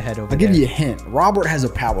 go ahead and head over I'll give you a hint. Robert has a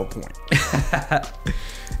PowerPoint.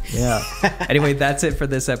 Yeah. Anyway, that's it for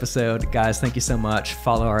this episode. Guys, thank you so much.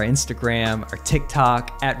 Follow our Instagram, our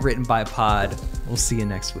TikTok, @WrittenByPod. We'll see you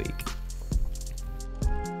next week.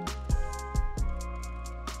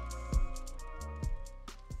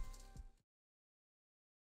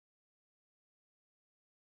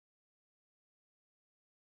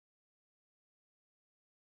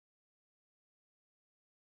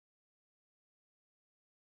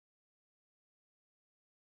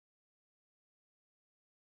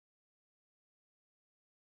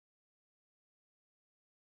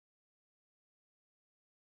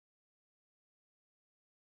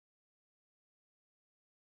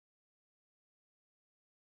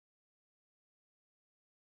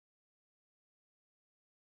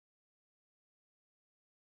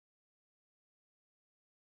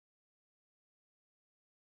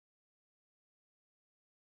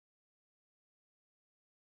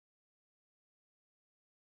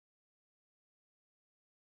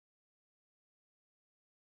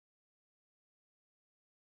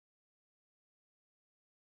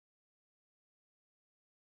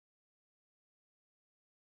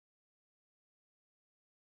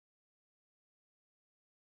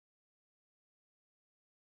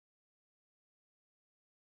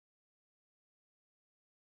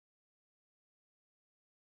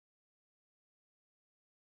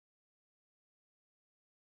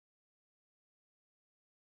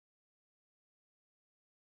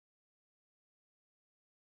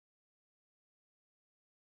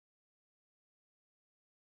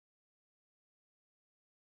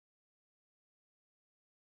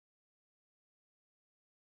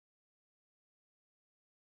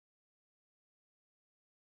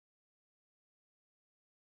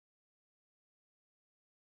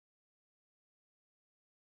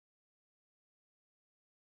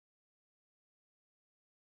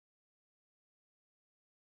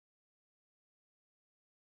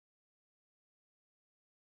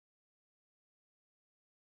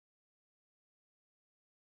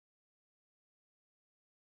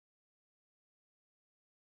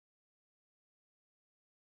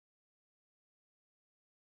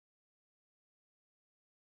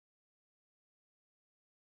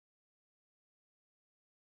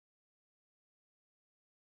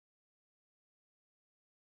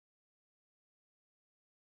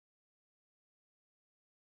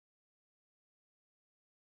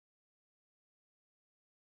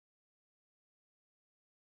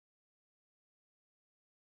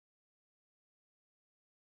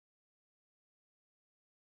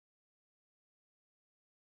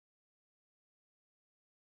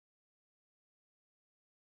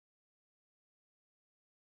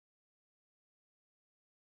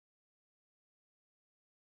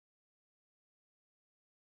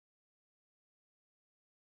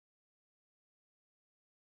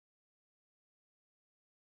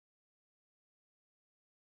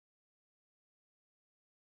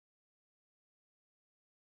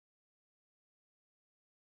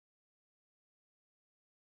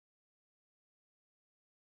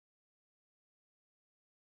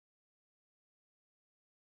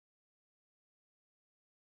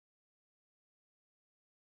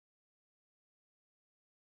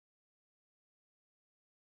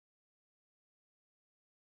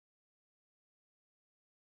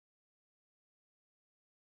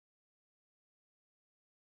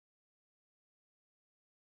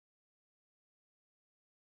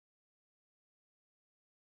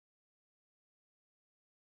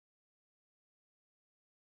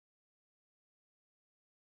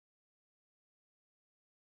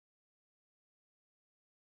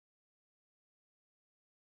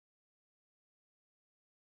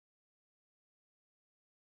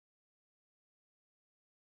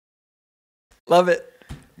 Love it.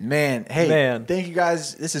 Man, hey, thank you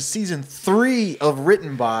guys. This is season 3 of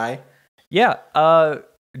Written By. Yeah,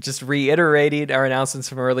 just reiterating our announcements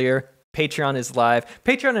from earlier. Patreon is live.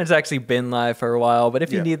 Patreon has actually been live for a while, but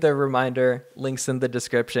if you need the reminder, links in the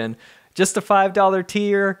description. Just a $5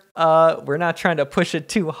 tier. We're not trying to push it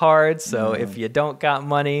too hard, so if you don't got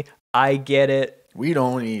money, I get it. We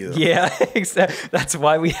don't either. Yeah, exactly. That's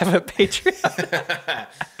why we have a Patreon.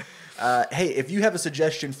 Hey, if you have a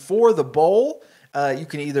suggestion for the bowl, you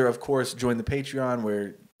can either, of course, join the Patreon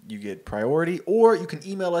where you get priority, or you can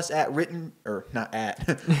email us at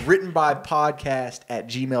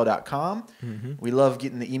writtenbypodcast@gmail.com. We love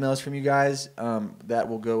getting the emails from you guys. That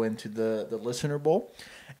will go into the listener bowl.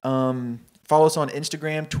 Follow us on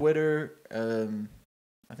Instagram, Twitter.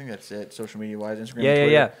 I think that's it. Social media wise, Instagram. Yeah,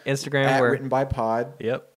 Twitter, yeah. Instagram. At Written by Pod.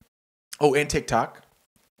 Yep. Oh, and TikTok.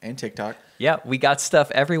 Yeah, we got stuff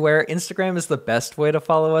everywhere. Instagram is the best way to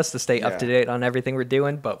follow us to stay up to date on everything we're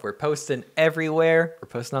doing, but we're posting everywhere. We're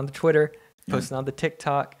posting on the Twitter, posting on the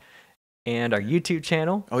TikTok, and our YouTube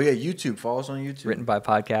channel. Oh, yeah, YouTube. Follow us on YouTube. Written by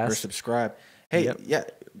Podcast. Or subscribe. Hey, yeah,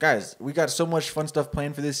 guys, we got so much fun stuff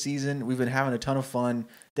planned for this season. We've been having a ton of fun.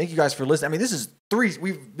 Thank you guys for listening. I mean, this is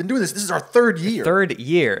we've been doing this. This is our third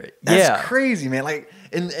year. That's crazy, man. Like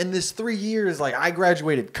in this 3 years, like I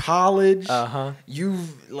graduated college.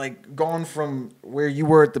 You've like gone from where you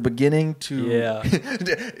were at the beginning to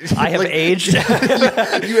I have aged. You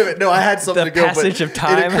haven't. No, I had something to go. Passage of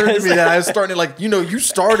time. It occurred to me that I was starting to like, you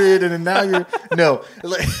started and then now you're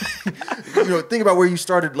like think about where you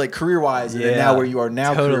started like career wise and then now where you are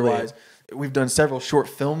now career wise. We've done several short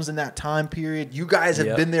films in that time period. You guys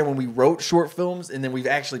have been there when we wrote short films, and then we've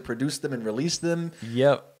actually produced them and released them.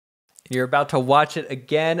 Yep. You're about to watch it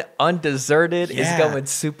again. Undeserted is going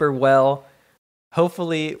super well.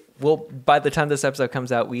 Hopefully, by the time this episode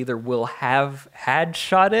comes out, we either will have had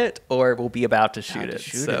shot it or we'll be about to shoot it.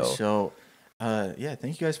 So, thank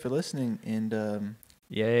you guys for listening. And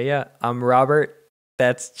I'm Robert.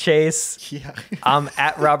 That's Chase. Yeah. I'm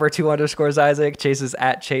at Robert2_Isaac. Chase is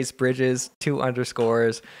at Chase Bridges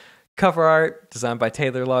 2_. Cover art designed by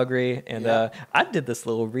Taylor Logry, and I did this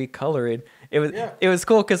little recoloring. It was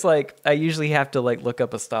cool because like I usually have to like look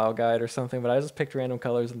up a style guide or something, but I just picked random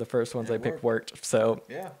colors and the first ones I picked worked. So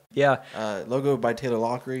logo by Taylor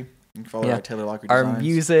Logry. You can follow our Taylor Logry Our designs.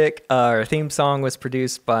 music, our theme song was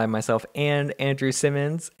produced by myself and Andrew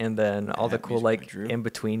Simmons, and then all the cool like in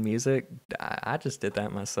between music, I just did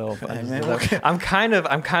that myself. I'm kind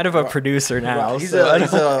of a producer now. He's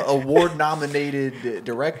a award nominated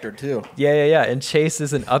director too. Yeah. And Chase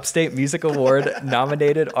is an Upstate Music Award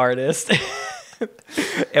nominated artist,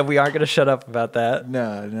 and we aren't gonna shut up about that.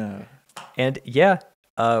 No. And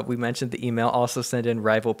we mentioned the email. Also send in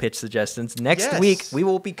rival pitch suggestions. Next week, we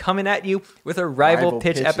will be coming at you with a rival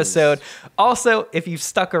pitch pitches. Episode. Also, if you've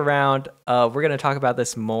stuck around, we're going to talk about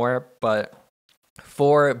this more, but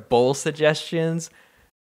for bowl suggestions,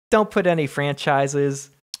 don't put any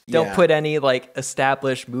franchises. Don't put any like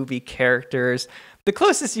established movie characters. The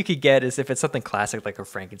closest you could get is if it's something classic like a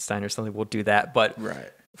Frankenstein or something, we'll do that. But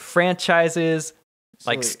franchises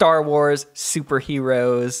like Star Wars,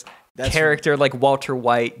 superheroes, character like Walter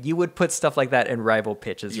White, you would put stuff like that in rival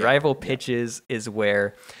pitches. Rival pitches is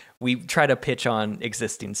where we try to pitch on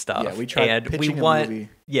existing stuff. Yeah, we try and we want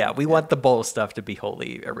we want the bowl stuff to be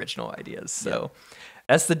wholly original ideas. So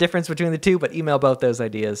that's the difference between the two, but email both those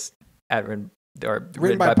ideas at written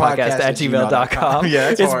by podcast at gmail.com.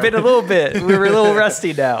 Yeah, it's been a little bit. We're a little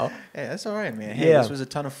rusty now. Hey, that's all right, man. Hey, this was a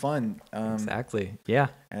ton of fun. Exactly. Yeah.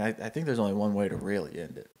 And I think there's only one way to really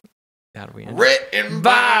end it. How do we end Written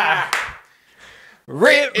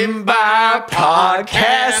by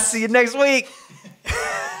Podcast. See you next week.